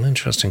think there's an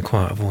interesting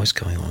quiet voice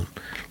going on.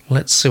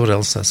 Let's see what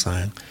else they're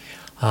saying.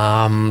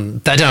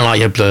 They don't like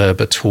your blurb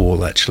at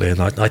all, actually,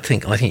 and I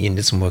think you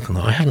need some work on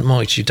that. I haven't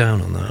marked you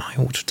down on that. I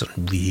ought to have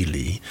done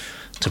really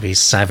to be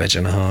savage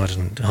and hard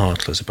and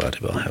heartless about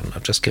it, but I haven't.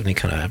 I've just given you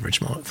kind of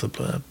average mark for the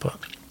blurb. But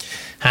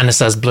Hannah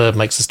says blurb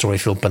makes the story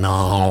feel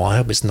banal. I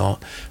hope it's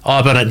not.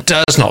 Oh, but it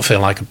does not feel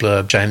like a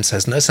blurb. James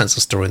says no sense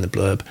of story in the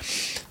blurb.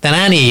 Then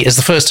Annie is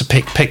the first to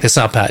pick this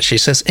up, actually.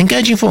 She says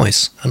engaging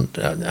voice. And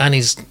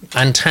Annie's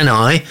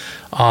antennae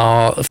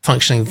are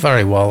functioning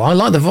very well. I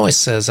like the voice,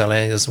 says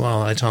LA as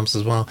well, LA Times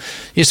as well.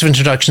 Use of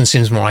introduction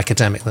seems more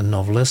academic than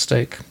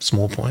novelistic.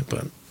 Small point,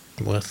 but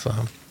worth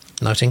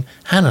noting.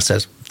 Hannah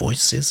says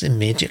voice is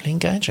immediately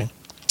engaging.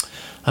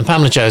 And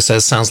Pamela Jo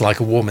says, sounds like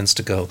a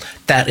Warminster girl.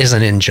 That is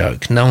an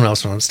in-joke. No one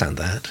else will understand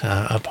that,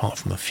 apart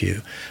from a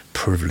few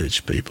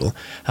privileged people.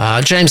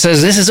 James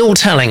says, this is all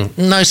telling,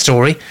 no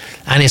story.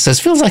 And he says,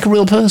 feels like a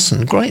real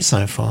person. Great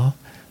so far.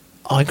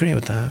 I agree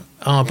with that.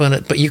 Oh,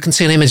 but you can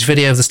see an image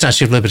video of the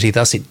Statue of Liberty,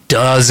 thus it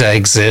does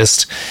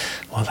exist.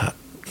 Well, that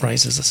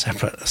raises a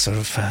separate sort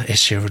of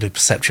issue, really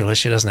perceptual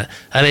issue, doesn't it?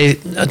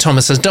 And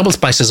Thomas says, double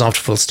spaces after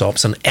full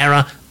stops, an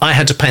error I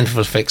had to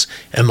painfully fix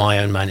in my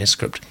own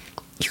manuscript.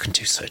 You can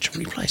do search and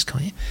replace,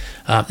 can't you?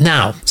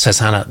 Now, says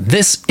Hannah,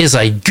 this is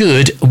a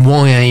good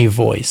YA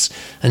voice.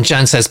 And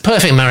Jan says,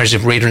 perfect marriage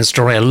of reader and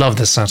story. I love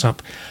this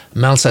setup.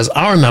 Mel says,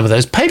 I remember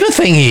those paper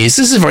thingies. This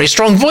is a very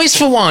strong voice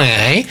for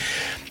YA.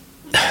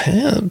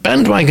 Yeah,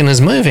 bandwagon is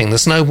moving. The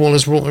snowball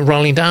is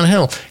rolling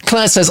downhill.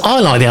 Claire says,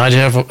 I like the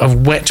idea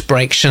of wet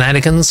break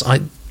shenanigans.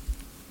 I'm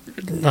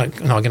not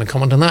going to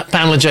comment on that.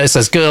 Pamela J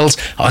says, girls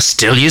are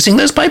still using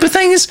those paper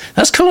things.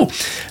 That's cool.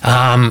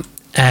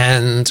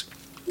 And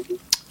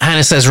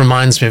Hannah says,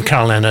 reminds me of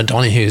Caroline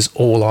O'Donoghue's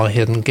All Our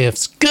Hidden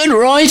Gifts. Good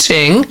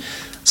writing,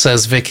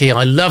 says Vicky.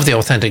 I love the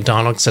authentic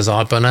dialogue, says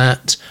I.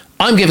 Burnett.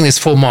 I'm giving this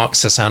 4 marks,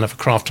 says Hannah, for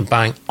Craft and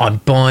Bang. I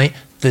buy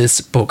this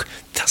book.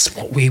 That's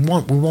what we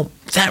want. We want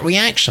that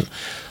reaction.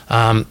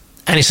 And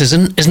he says,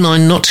 isn't I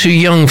not too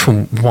young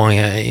for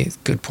YA?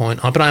 Good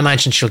point. But I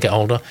imagine she'll get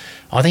older.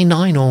 Are they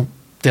 9 or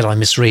did I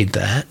misread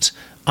that?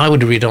 I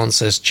would read on,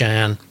 says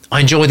Jan. I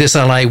enjoy this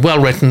LA,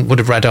 well written, would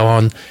have read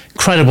on.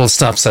 Credible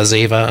stuff, says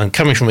Eva. And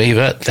coming from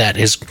Eva, that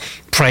is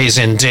praise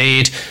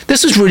indeed.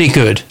 This is really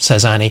good,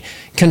 says Annie.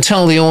 Can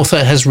tell the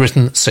author has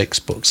written 6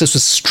 books. This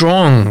was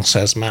strong,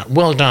 says Matt.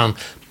 Well done,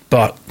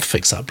 but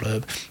fix that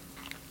blurb.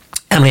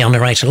 Emily, our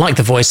narrator, like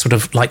the voice, would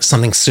have liked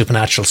something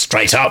supernatural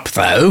straight up,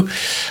 though.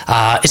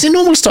 Is it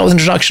normal to start with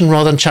introduction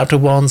rather than chapter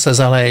 1, says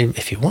LA,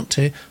 if you want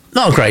to.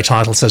 Not a great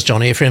title, says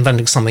Johnny. If you're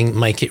inventing something,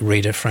 make it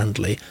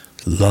reader-friendly.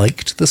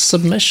 Liked the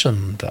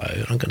submission, though.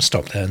 I'm going to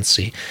stop there and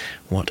see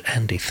what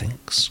Andy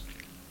thinks.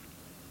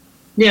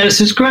 Yeah, this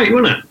is great,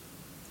 wasn't it?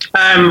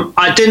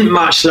 I didn't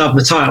much love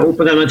the title,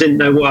 but then I didn't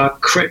know what a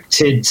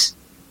cryptid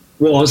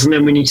was, and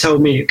then when you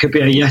told me it could be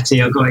a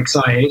Yeti, I got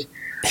excited.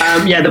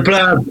 Yeah, the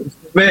blurb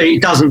really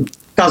doesn't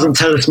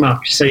tell us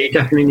much, so you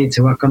definitely need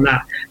to work on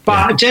that.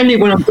 But generally,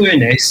 when I'm doing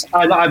this,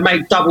 I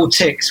make double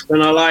ticks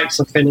when I like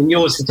something, and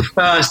yours is the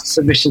first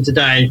submission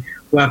today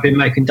where I've been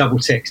making double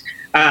ticks.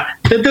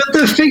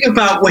 The thing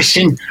about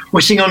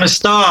wishing on a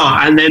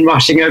star and then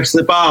rushing over to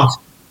the bath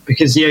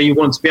because you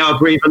want to be able to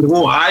breathe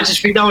underwater. I just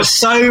think that was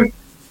so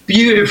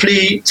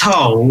beautifully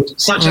told,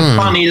 such a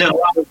funny little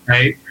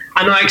anecdote,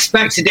 and I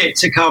expected it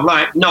to kind of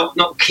like not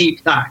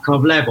keep that kind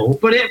of level,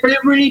 but it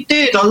really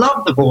did. I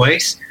love the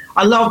voice.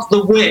 I love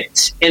the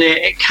wit in it.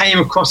 It came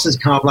across as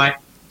kind of like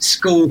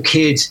school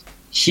kid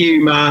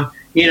humour.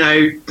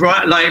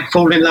 Like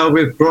fall in love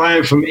with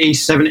Brian from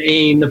East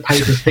 17, the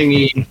paper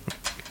thingy.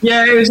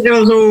 Yeah, it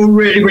was all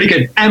really, really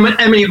good.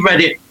 Emily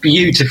read it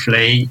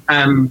beautifully.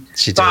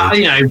 She did. But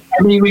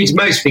Emily reads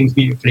most things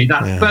beautifully.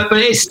 But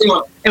it's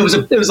still it was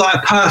like a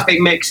perfect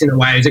mix in a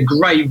way. It was a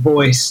great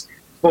voice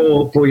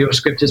for your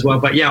script as well.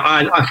 But yeah,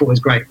 I thought it was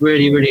great.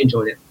 Really, really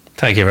enjoyed it.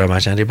 Thank you very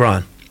much, Andy.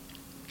 Brian.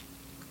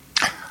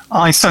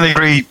 I certainly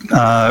agree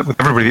with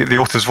everybody. The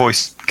author's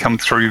voice come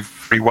through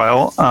very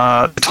well.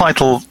 The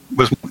title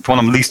was one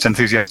I'm least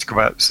enthusiastic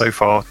about so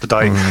far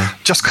today,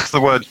 just because of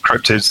the word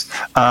cryptids,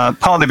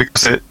 partly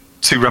because it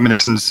too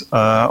reminiscent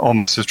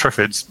on Mrs.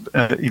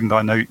 Triffids, even though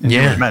I know what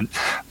it meant,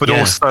 but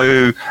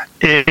also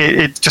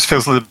it just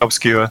feels a little bit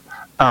obscure.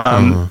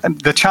 And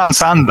the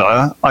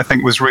Chansander, I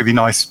think, was really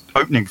nice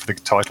opening for the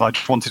title. I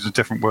just wanted a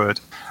different word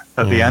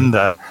at the end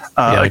there.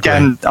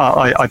 Again,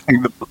 I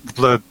think the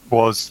blurb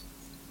was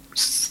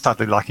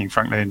sadly lacking,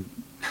 frankly. And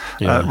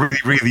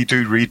really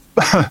do read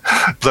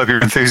Blurb Your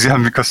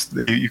Enthusiasm because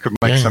you could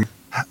make some.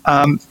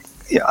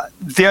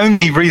 The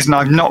only reason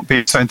I've not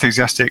been so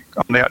enthusiastic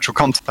on the actual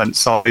content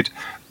side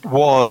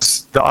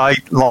was that I,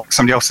 like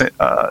somebody else,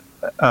 a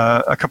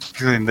couple of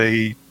people in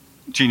the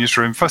Genius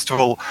Room, first of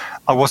all,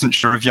 I wasn't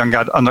sure if young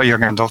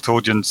adult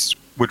audience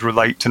would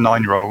relate to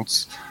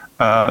 9-year-olds.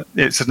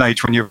 It's an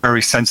age when you're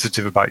very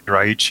sensitive about your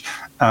age,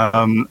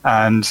 and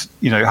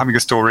having a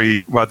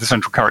story where the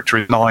central character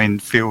is 9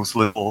 feels a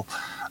little,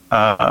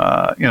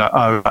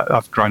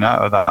 I've grown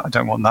out of that. I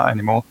don't want that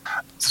anymore.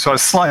 So I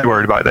was slightly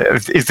worried about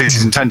that. Is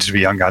this intended to be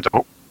young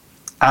adult?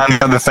 And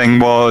the other thing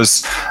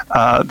was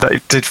that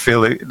it did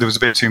feel there was a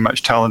bit too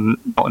much tell and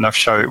not enough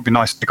show. It would be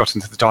nice if they got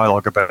into the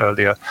dialogue a bit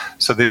earlier.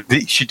 So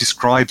she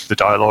described the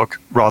dialogue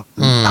rather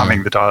than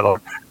having the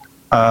dialogue.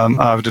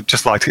 I would have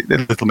just liked it a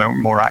little bit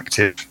more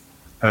active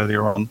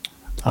earlier on.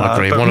 I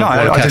agree. One of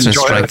Catherine's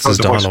strengths is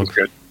dialogue.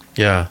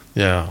 Yeah,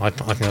 I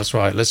think that's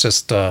right. Let's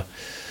just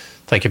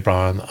thank you,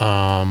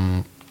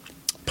 Brian.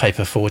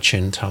 Paper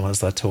fortune tellers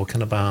they're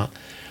talking about.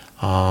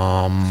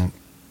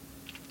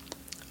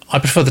 I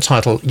prefer the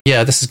title.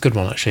 Yeah, this is a good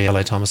one, actually,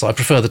 L.A. Thomas. I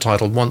prefer the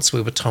title, Once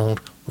We Were Told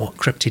What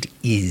Cryptid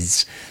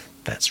Is.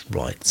 That's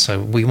right.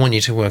 So we want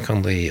you to work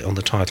on the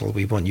title.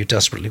 We want you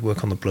desperately to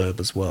work on the blurb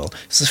as well.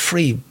 It's a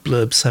free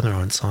blurb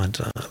seminar inside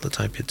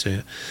Litopia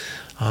too.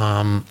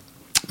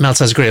 Mel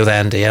says, agree with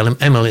Andy.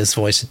 Emily's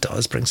voice, it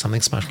does bring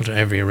something special to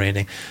every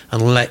reading.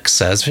 And Lex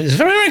says, it's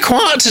very, very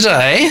quiet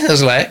today.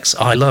 There's Lex.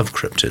 I love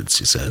cryptids,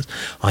 he says.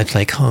 I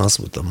play cards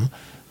with them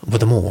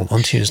all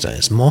on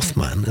Tuesdays.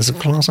 Mothman is a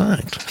class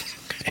act.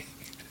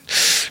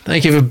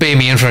 Thank you for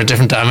beaming in for a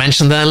different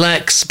dimension there,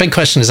 Lex. Big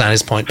question is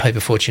Annie's point. Paper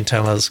fortune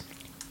tellers.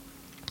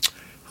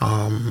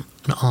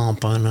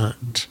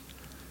 Bernard.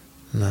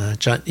 No.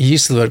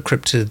 Use of the word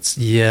cryptids.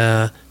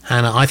 Yeah.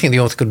 Hannah, I think the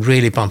author could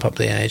really bump up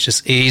the age.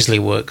 This easily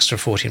works for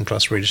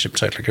 14+ readership.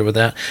 Totally agree with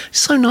that.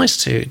 It's so nice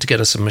to get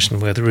a submission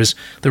where there is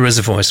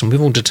a voice, and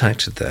we've all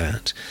detected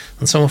that.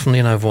 And so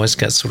often, voice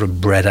gets sort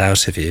of bred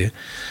out of you,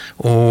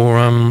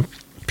 or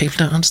people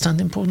don't understand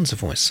the importance of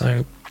voice.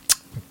 So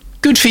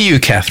good for you,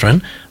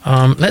 Catherine.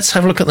 Let's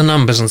have a look at the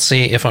numbers and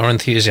see if our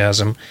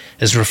enthusiasm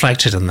is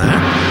reflected in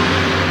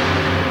that.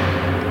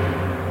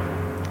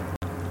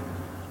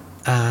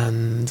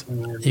 And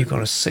you've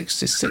got a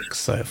 66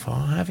 so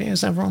far, have you?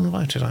 Has everyone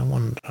voted? I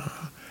wonder.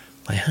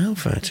 They have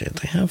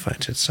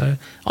voted. So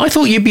I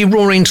thought you'd be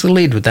roaring to the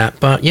lead with that,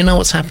 but you know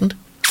what's happened?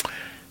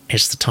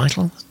 It's the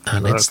title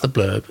and it's the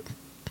blurb.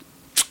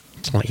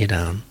 It's let you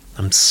down.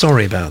 I'm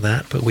sorry about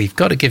that, but we've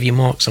got to give you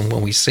marks on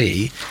what we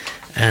see,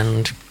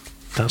 and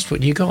that's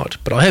what you got.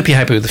 But I hope you're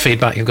happy with the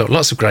feedback. You've got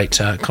lots of great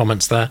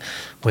comments there.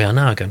 We are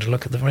now going to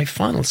look at the very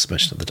final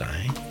submission of the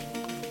day,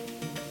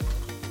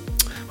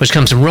 which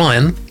comes from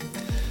Ryan.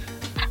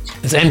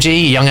 It's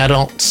MG, young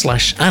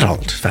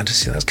adult/adult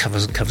fantasy. That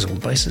covers all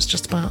the bases,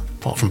 just about,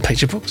 apart from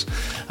picture books.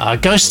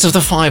 Ghosts of the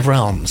Five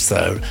Realms,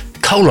 though.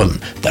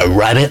 The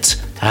rabbit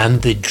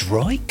and the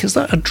drake. Is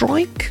that a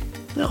drake?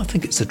 No, I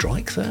think it's a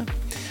drake there.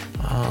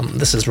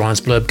 This is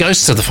Ryan's blurb.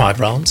 Ghosts of the Five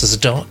Realms is a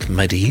dark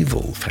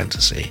medieval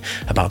fantasy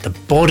about the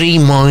body,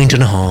 mind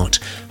and heart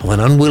of an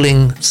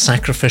unwilling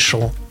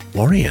sacrificial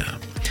warrior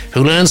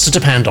who learns to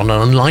depend on an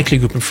unlikely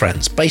group of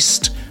friends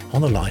based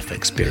on the life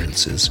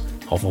experiences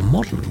of a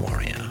modern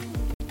warrior.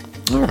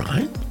 All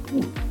right.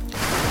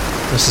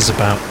 This is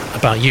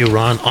about you,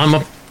 Ryan. I'm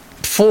a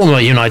former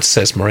United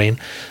States Marine,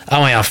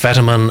 OAF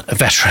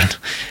veteran,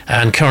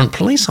 and current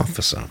police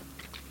officer.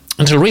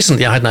 Until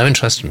recently, I had no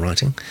interest in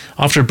writing.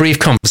 After a brief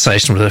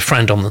conversation with a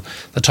friend on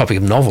the topic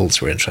of novels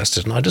we were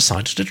interested in, I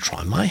decided to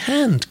try my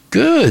hand.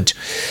 Good.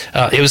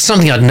 It was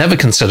something I'd never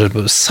considered,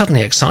 but was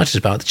suddenly excited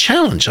about the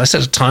challenge. I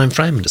set a time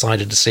frame and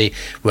decided to see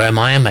where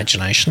my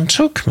imagination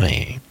took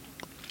me.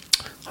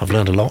 I've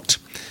learned a lot.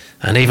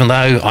 And even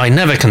though I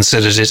never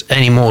considered it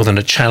any more than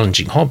a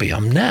challenging hobby,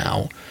 I'm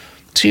now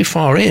too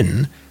far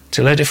in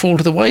to let it fall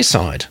to the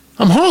wayside.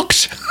 I'm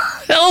hooked.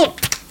 Help!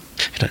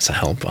 You don't say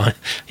help.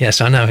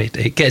 Yes, I know,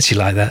 it gets you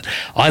like that.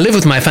 I live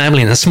with my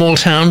family in a small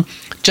town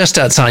just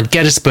outside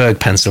Gettysburg,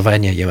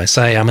 Pennsylvania,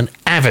 USA. I'm an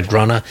avid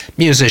runner,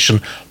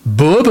 musician,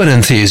 bourbon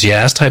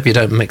enthusiast. Hope you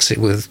don't mix it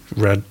with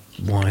red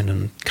wine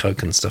and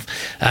Coke and stuff.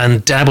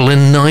 And dabble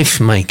in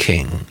knife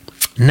making.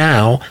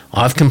 Now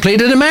I've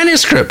completed a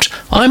manuscript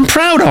I'm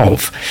proud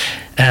of.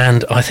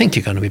 And I think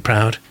you're going to be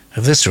proud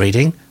of this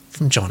reading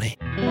from Johnny.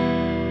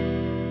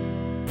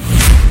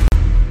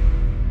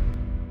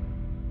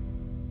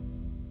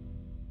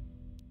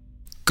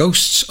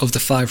 Ghosts of the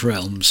Five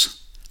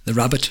Realms, The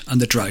Rabbit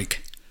and the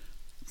Drake,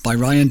 by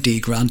Ryan D.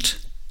 Grant,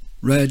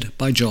 read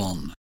by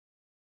John.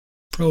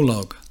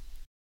 Prologue.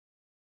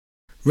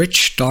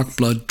 Rich, dark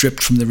blood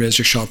dripped from the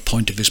razor-sharp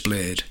point of his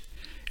blade.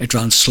 It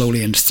ran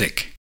slowly and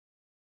thick.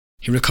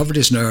 He recovered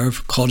his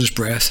nerve, caught his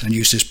breath, and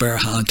used his bare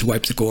hand to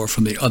wipe the gore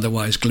from the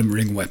otherwise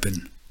glimmering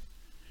weapon.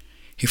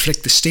 He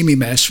flicked the steamy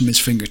mess from his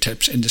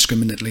fingertips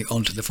indiscriminately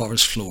onto the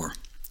forest floor.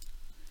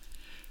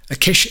 A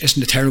Kish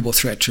isn't a terrible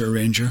threat to a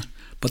ranger,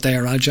 but they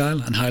are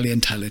agile and highly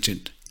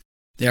intelligent.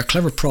 They are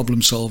clever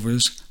problem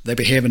solvers. They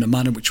behave in a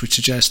manner which would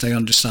suggest they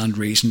understand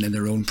reason in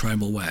their own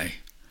primal way.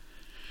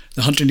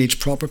 The hunter needs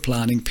proper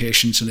planning,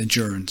 patience, and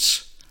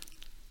endurance.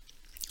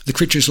 The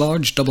creature's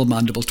large double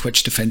mandible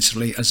twitched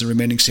defensively as the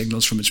remaining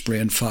signals from its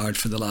brain fired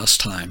for the last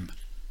time.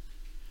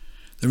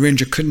 The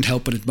ranger couldn't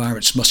help but admire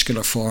its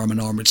muscular form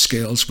and armoured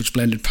scales, which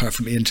blended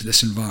perfectly into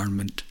this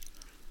environment.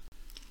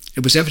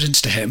 It was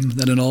evidence to him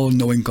that an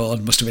all-knowing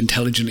God must have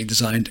intelligently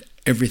designed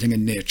everything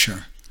in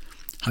nature.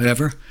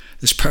 However,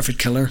 this perfect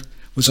killer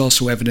was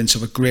also evidence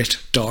of a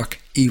great,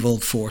 dark, evil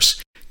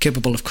force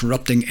capable of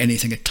corrupting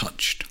anything it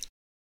touched.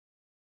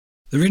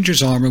 The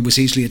Ranger's armour was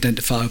easily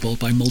identifiable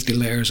by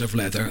multi-layers of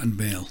leather and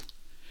mail.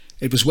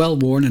 It was well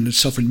worn and had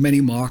suffered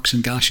many marks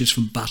and gashes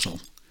from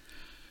battle.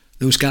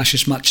 Those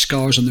gashes matched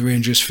scars on the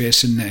Ranger's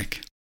face and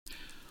neck.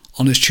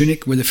 On his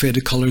tunic were the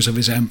faded colours of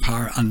his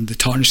empire, and the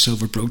tarnished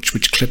silver brooch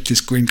which clipped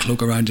his green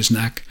cloak around his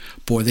neck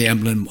bore the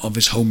emblem of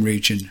his home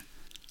region.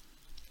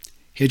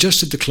 He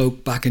adjusted the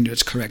cloak back into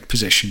its correct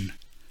position.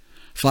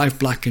 5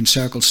 black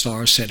encircled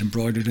stars sat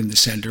embroidered in the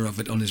centre of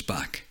it on his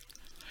back.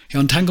 He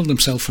untangled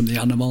himself from the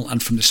animal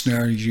and from the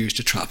snare he used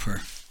to trap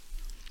her.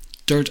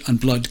 Dirt and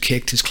blood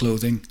caked his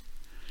clothing,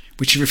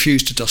 which he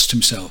refused to dust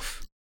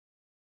himself.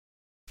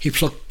 He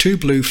plucked 2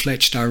 blue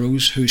fletched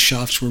arrows whose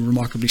shafts were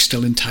remarkably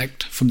still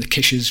intact from the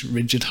Kish's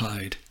rigid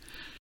hide.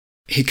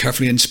 He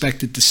carefully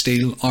inspected the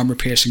steel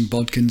armour-piercing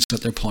bodkins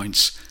at their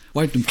points,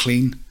 wiped them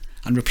clean,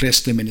 and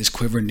replaced them in his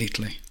quiver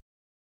neatly.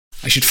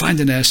 I should find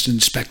the nest and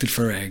inspect it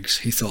for eggs,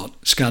 he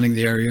thought, scanning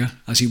the area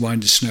as he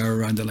wound the snare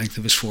around the length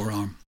of his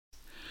forearm.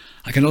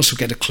 I can also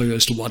get a clue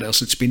as to what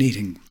else it's been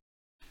eating.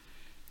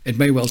 It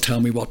may well tell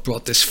me what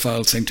brought this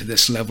foul thing to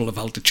this level of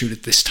altitude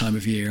at this time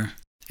of year.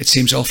 It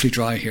seems awfully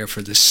dry here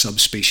for this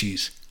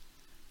subspecies.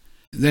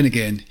 Then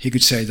again, he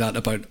could say that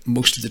about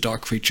most of the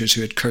dark creatures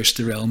who had cursed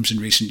the realms in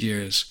recent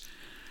years.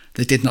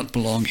 They did not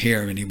belong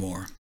here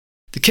anymore.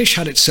 The Kish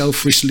had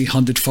itself recently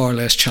hunted far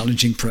less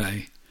challenging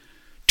prey.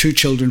 2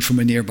 children from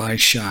a nearby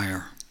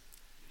shire.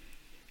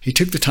 He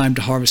took the time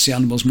to harvest the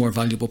animal's more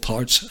valuable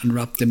parts and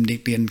wrapped them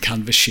neatly in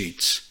canvas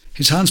sheets.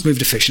 His hands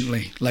moved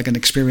efficiently, like an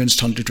experienced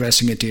hunter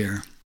dressing a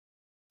deer.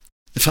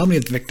 The family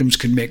of the victims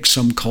could make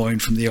some coin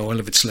from the oil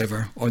of its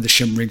liver or the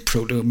shimmering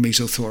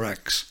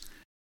proto-mesothorax.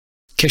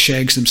 Kish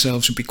eggs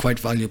themselves would be quite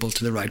valuable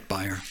to the right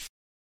buyer.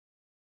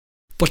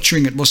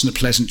 Butchering it wasn't a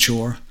pleasant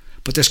chore,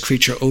 but this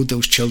creature owed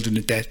those children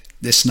a debt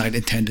this night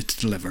intended to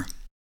deliver.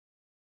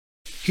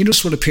 He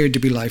noticed what appeared to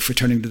be life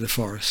returning to the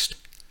forest.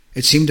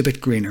 It seemed a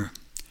bit greener.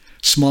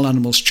 Small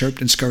animals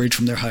chirped and scurried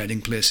from their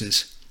hiding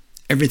places.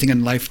 Everything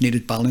in life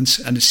needed balance,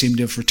 and it seemed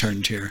to have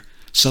returned here,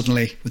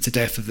 suddenly, with the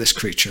death of this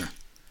creature.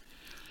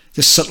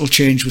 This subtle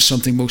change was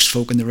something most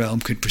folk in the realm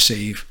could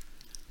perceive.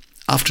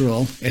 After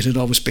all, it had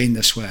always been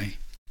this way.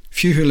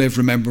 Few who live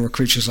remember where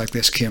creatures like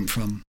this came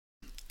from.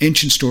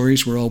 Ancient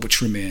stories were all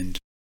which remained.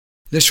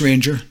 This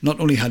ranger not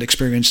only had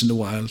experience in the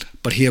wild,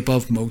 but he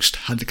above most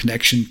had the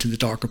connection to the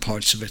darker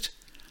parts of it.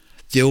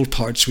 The old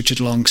parts which had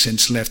long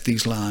since left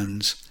these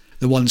lands,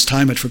 the ones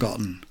time had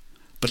forgotten,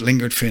 but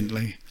lingered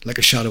faintly, like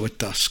a shadow at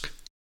dusk.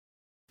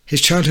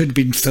 His childhood had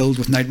been filled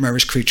with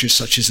nightmarish creatures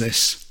such as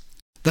this.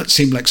 That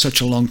seemed like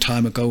such a long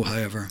time ago,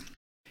 however.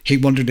 He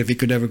wondered if he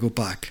could ever go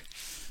back.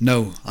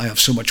 No, I have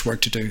so much work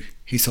to do,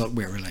 he thought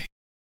wearily.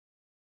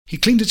 He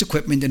cleaned his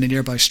equipment in a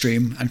nearby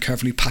stream and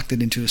carefully packed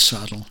it into his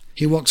saddle.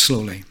 He walked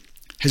slowly.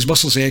 His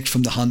muscles ached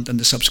from the hunt and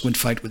the subsequent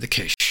fight with the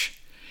Kish.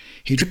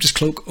 He dripped his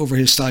cloak over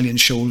his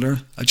stallion's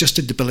shoulder,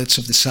 adjusted the billets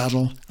of the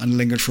saddle, and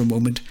lingered for a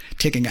moment,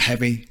 taking a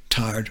heavy,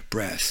 tired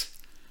breath.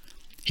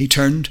 He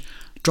turned,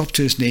 dropped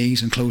to his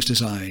knees, and closed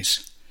his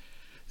eyes.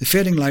 The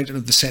fading light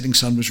of the setting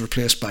sun was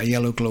replaced by a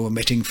yellow glow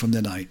emitting from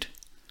the night.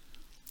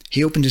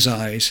 He opened his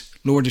eyes,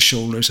 lowered his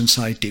shoulders, and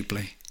sighed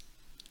deeply.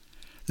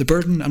 The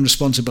burden and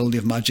responsibility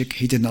of magic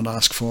he did not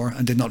ask for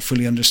and did not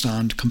fully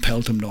understand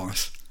compelled him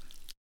north.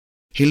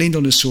 He leaned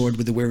on his sword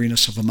with the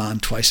weariness of a man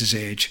twice his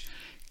age.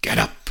 "Get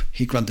up,"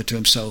 he grunted to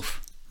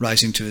himself,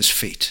 rising to his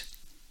feet.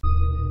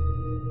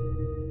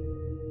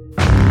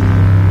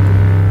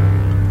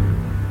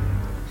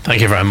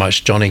 Thank you very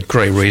much, Johnny.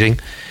 Great reading.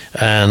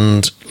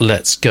 And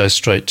let's go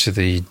straight to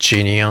the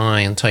genii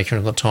and take her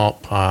to the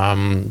top.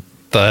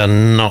 They're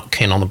not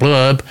keen on the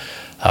blurb.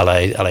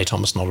 L.A.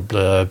 Thomas, not a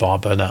blurb.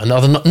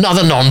 Another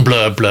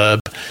non-blurb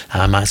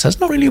blurb. Matt says,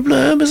 not really a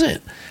blurb, is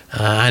it?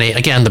 And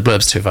again, the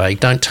blurb's too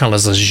vague. Don't tell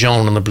us the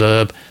genre in the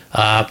blurb.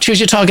 Choose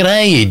your target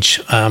age,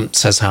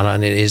 says Hannah,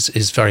 and it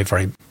is very,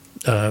 very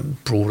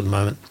broad at the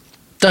moment.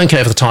 Don't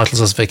care for the title,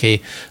 says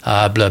Vicky.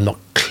 Blurb not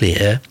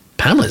clear.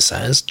 Pamela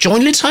says,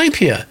 join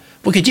Litopia.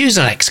 We could use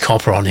an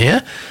ex-copper on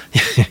here.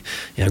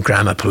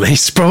 Grammar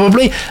police,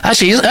 probably.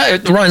 Actually,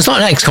 Ryan's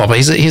not an ex-copper.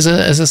 He's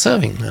a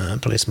serving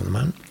policeman at the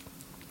moment.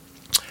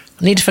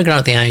 I need to figure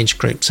out the age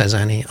group, says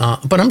Annie.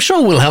 But I'm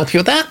sure we'll help you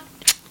with that.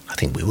 I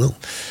think we will.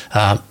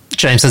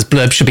 James says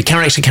blurb should be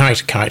character,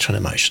 and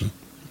emotion.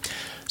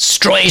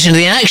 Straight into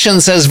the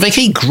action, says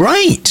Vicky.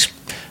 Great.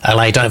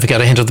 LA, don't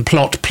forget a hint of the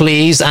plot,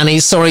 please.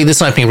 Annie, sorry,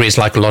 this opening reads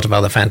like a lot of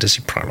other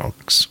fantasy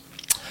prologues.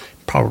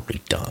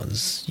 Probably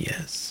does,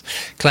 yes.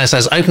 Claire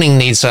says, opening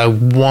needs a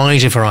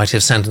wider variety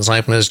of sentence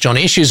openers. John,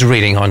 issues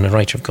reading on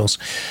narrator, of course.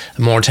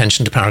 More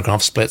attention to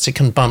paragraph splits. It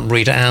can bump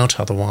reader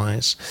out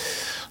otherwise.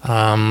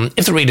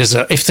 If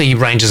the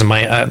ranger's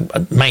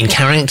a main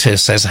character,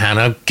 says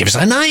Hannah, give us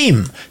a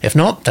name. If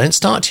not, don't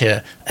start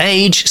here.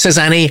 Age, says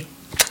Annie,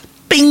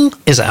 bing,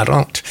 is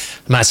adult.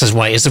 Matt says,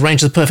 wait, is the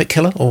Ranger the perfect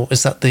killer, or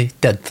is that the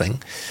dead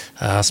thing?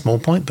 Small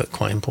point, but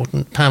quite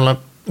important. Pamela,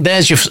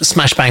 there's your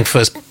smash bang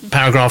first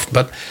paragraph,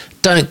 but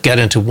don't get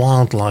into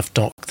wildlife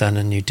doc then,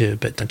 and you do a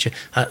bit, don't you?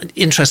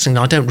 Interestingly,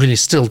 I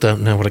still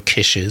don't know what a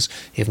kish is,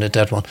 even a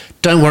dead one.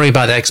 Don't worry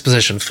about the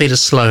exposition. Feed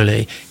us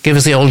slowly. Give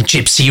us the old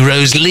Gypsy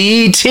Rose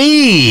Lee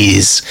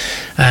tease.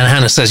 And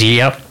Hannah says,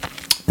 yep.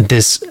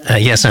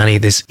 Yes, Annie,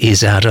 this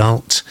is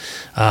adult.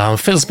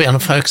 Feels a bit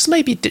unfocused.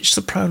 Maybe ditch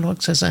the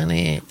prologue, says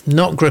Annie.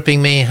 Not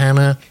gripping me,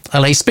 Hannah.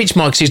 LA speech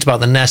marks used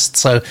about the nest,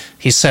 so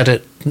he said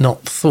it,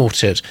 not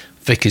thought it.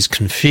 Vic is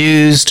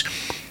confused.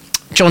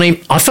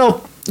 Johnny, I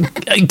felt...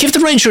 Give the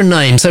Ranger a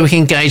name so we can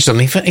engage them.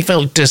 He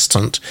felt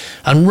distant.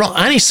 And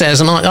Annie says,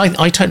 and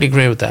I totally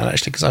agree with that,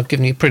 actually, because I've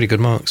given you pretty good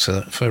marks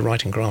for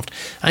writing graft.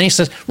 And he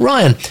says,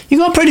 Ryan, you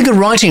got pretty good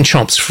writing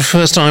chops for a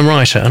first-time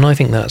writer, and I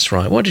think that's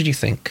right. What did you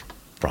think,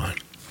 Brian?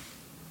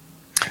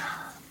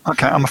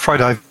 Okay, I'm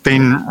afraid I've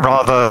been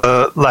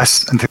rather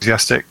less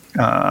enthusiastic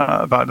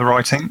about the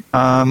writing.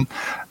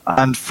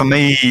 And for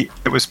me,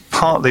 it was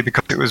partly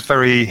because it was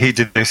very, he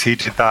did this, he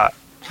did that,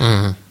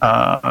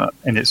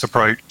 in its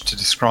approach to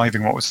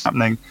describing what was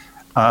happening.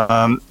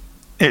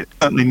 It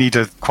certainly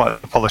needed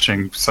quite a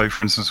polishing. So,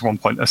 for instance, at one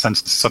point, a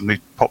sentence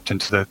suddenly popped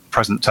into the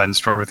present tense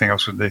for everything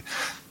else with the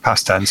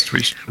past tense,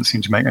 which didn't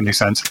seem to make any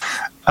sense.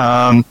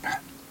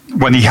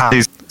 When he had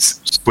his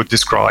word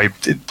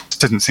described, it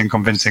didn't seem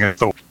convincing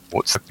at all.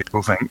 What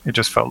people think. It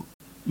just felt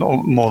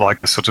more like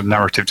a sort of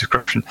narrative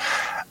description.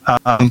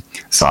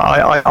 So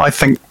I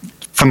think,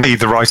 for me,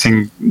 the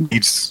writing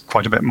needs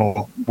quite a bit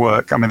more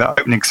work. I mean, that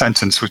opening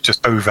sentence was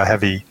just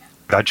over-heavy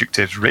with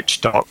adjectives: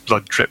 rich, dark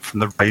blood drip from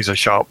the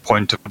razor-sharp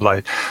point of the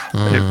blade.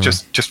 It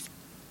just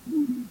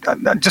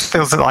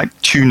feels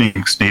like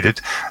tuning's needed.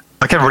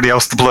 Like everybody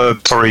else, the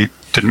blurb,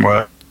 didn't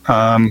work.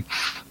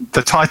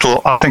 The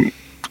title, I think,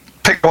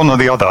 pick one or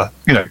the other.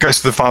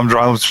 Goes to the Farm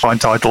Drives, fine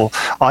title.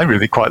 I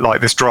really quite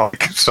like this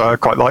drike, so I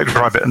quite like the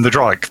Rabbit and the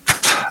Drike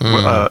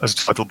as a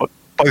title, but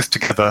both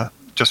together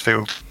just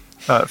felt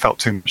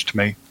too much to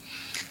me.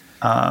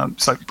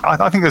 So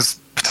I think there's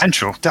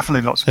potential,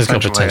 definitely lots of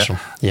potential.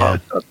 Yeah.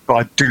 But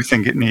I do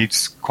think it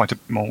needs quite a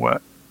bit more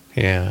work.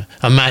 Yeah,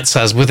 and Matt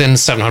says within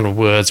 700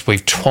 words,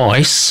 we've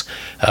twice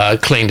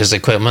cleaned his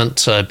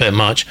equipment a bit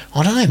much.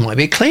 I don't know, it might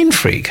be a clean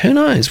freak. Who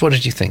knows? What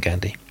did you think,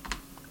 Andy?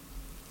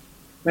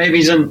 Maybe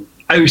he's an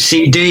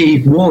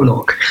OCD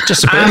warlock.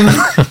 Just a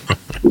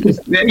bit.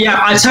 Yeah,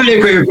 I totally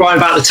agree with Brian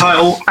about the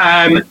title.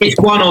 It's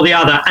one or the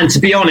other. And to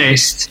be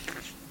honest,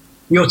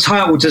 your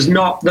title does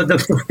not,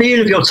 the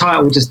feel of your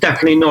title does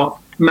definitely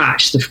not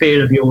match the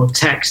feel of your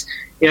text.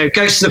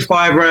 Ghosts of the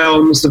Five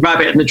Realms, The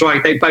Rabbit and the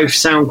Drake, they both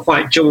sound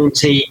quite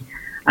jaunty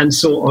and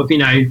sort of,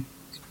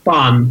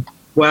 fun.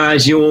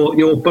 Whereas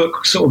your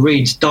book sort of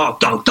reads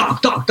dark, dark,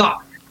 dark, dark,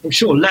 dark. I'm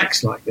sure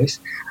Lex like this.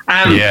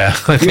 Yeah,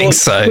 I think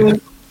so. Your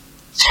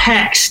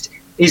text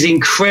is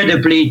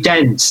incredibly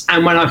dense,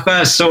 and when I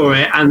first saw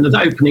it and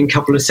the opening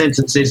couple of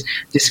sentences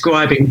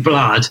describing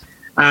blood,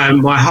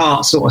 my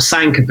heart sort of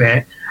sank a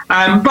bit.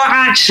 But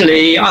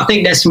actually, I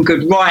think there's some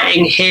good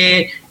writing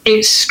here.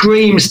 It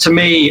screams to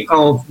me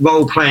of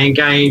role-playing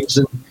games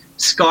and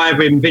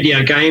Skyrim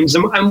video games,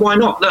 and why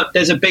not? Look,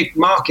 there's a big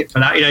market for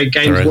that.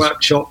 Games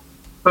Workshop,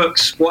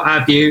 books, what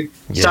have you.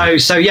 Yeah.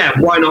 So yeah,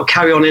 why not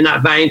carry on in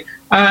that vein?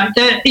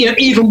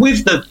 Even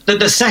with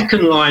the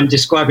second line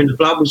describing the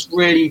blood was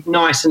really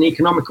nice and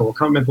economical. I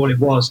can't remember what it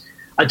was.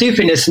 I do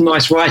think there's some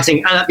nice writing.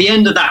 And at the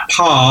end of that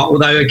part,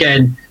 although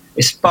again,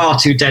 it's far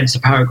too dense a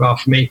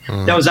paragraph for me,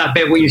 there was that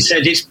bit where you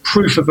said it's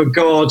proof of a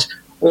god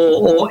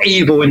or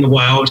evil in the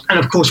world. And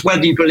of course,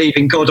 whether you believe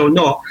in God or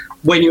not,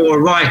 when you're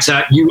a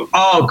writer, you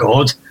are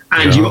God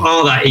and you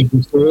are that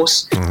evil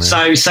force.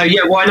 So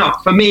yeah, why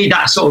not? For me,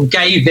 that sort of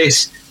gave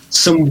this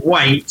some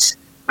weight.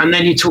 And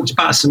then you talked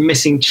about some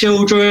missing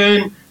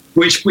children,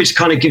 which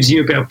kind of gives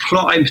you a bit of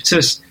plot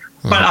impetus.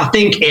 But I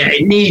think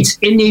it needs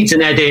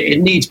an edit. It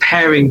needs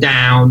paring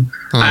down.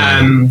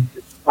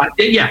 But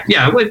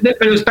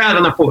it was better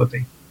than I thought it would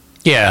be.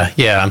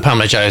 Yeah. And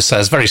Pamela Joe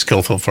says very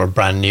skillful for a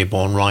brand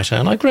newborn writer,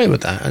 and I agree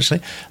with that, actually.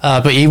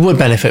 But you would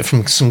benefit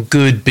from some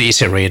good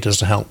beta readers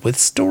to help with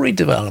story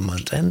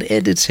development and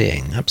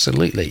editing.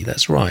 Absolutely,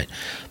 that's right.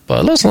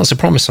 But lots of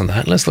promise on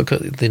that. Let's look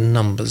at the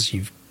numbers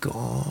you've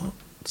got.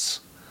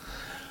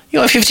 You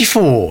got a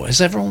 54.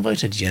 Has everyone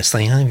voted? Yes,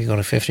 they have. You got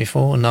a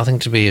 54. Nothing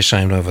to be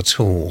ashamed of at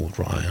all,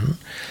 Ryan.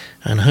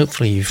 And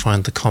hopefully you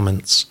find the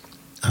comments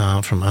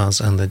from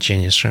us and the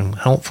Genius Room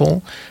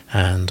helpful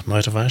and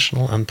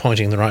motivational and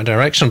pointing in the right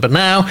direction. But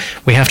now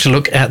we have to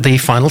look at the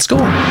final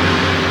score.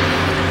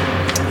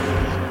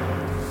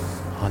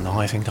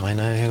 I think I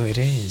know who it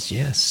is.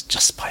 Yes,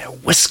 just by a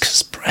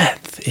whisker's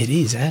breadth. It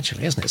is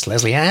actually, isn't it? It's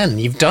Leslie Ann.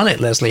 You've done it,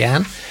 Leslie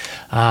Ann.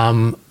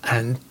 And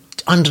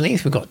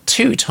underneath we've got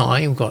 2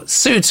 tie, we've got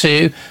Sue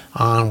 2,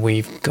 and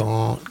we've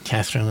got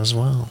Catherine as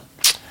well.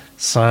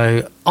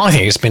 So I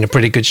think it's been a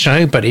pretty good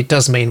show, but it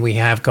does mean we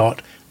have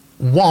got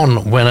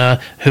one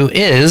winner, who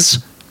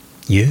is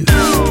you.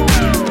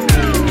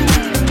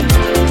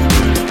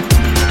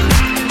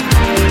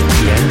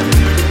 Yeah.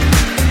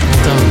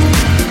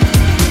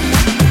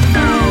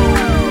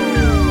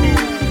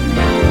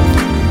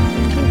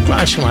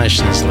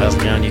 Congratulations,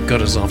 Leslie, and you've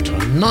got us off to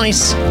a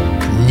nice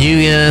New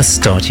Year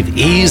start. You've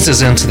eased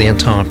us into the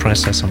entire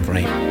process. I'm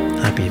very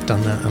happy you've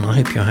done that, and I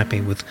hope you're happy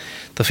with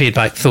the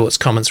feedback, thoughts,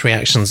 comments,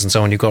 reactions, and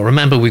so on you've got.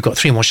 Remember, we've got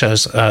 3 more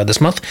shows this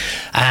month,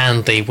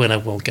 and the winner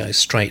will go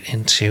straight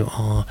into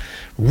our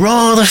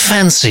rather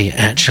fancy,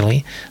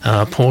 actually,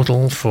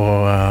 portal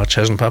for our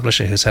chosen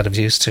publisher who's had a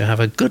views to have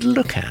a good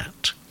look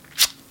at.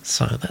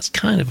 So that's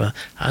kind of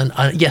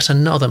yet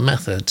another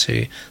method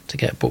to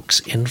get books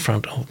in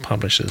front of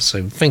publishers.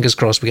 So fingers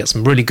crossed we get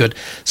some really good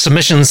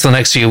submissions the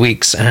next few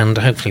weeks, and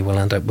hopefully we'll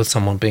end up with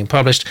someone being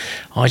published.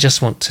 I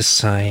just want to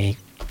say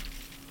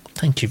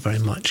thank you very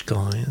much,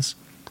 guys.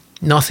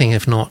 Nothing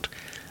if not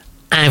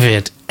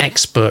avid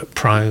expert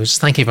pros.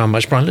 Thank you very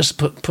much, Brian. Let's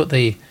put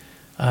the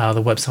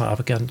website up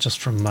again just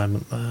for a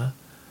moment there,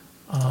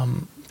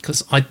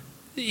 because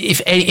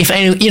if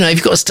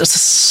you've got a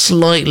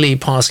slightly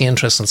passing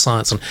interest in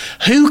science, and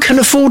who can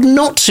afford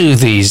not to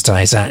these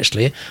days?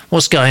 Actually,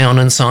 what's going on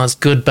in science,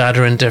 good, bad,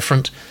 or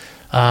indifferent?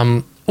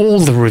 All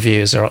the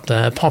reviews are up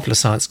there. Popular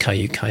Science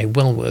UK,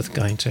 well worth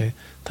going to.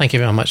 Thank you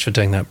very much for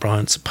doing that,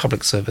 Brian. It's a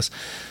public service.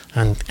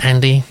 And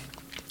Andy,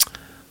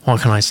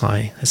 what can I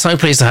say? So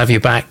pleased to have you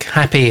back,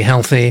 happy,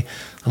 healthy,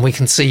 and we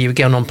can see you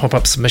again on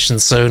pop-up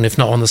submissions soon, if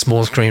not on the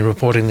small screen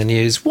reporting the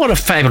news. What a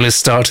fabulous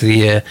start to the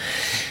year.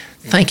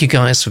 Thank you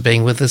guys for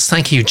being with us.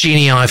 Thank you,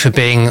 Genii, for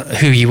being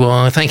who you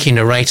are. Thank you,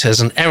 narrators,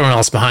 and everyone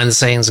else behind the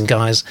scenes. And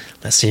guys,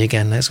 let's see you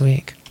again next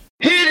week.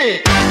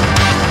 Hit it!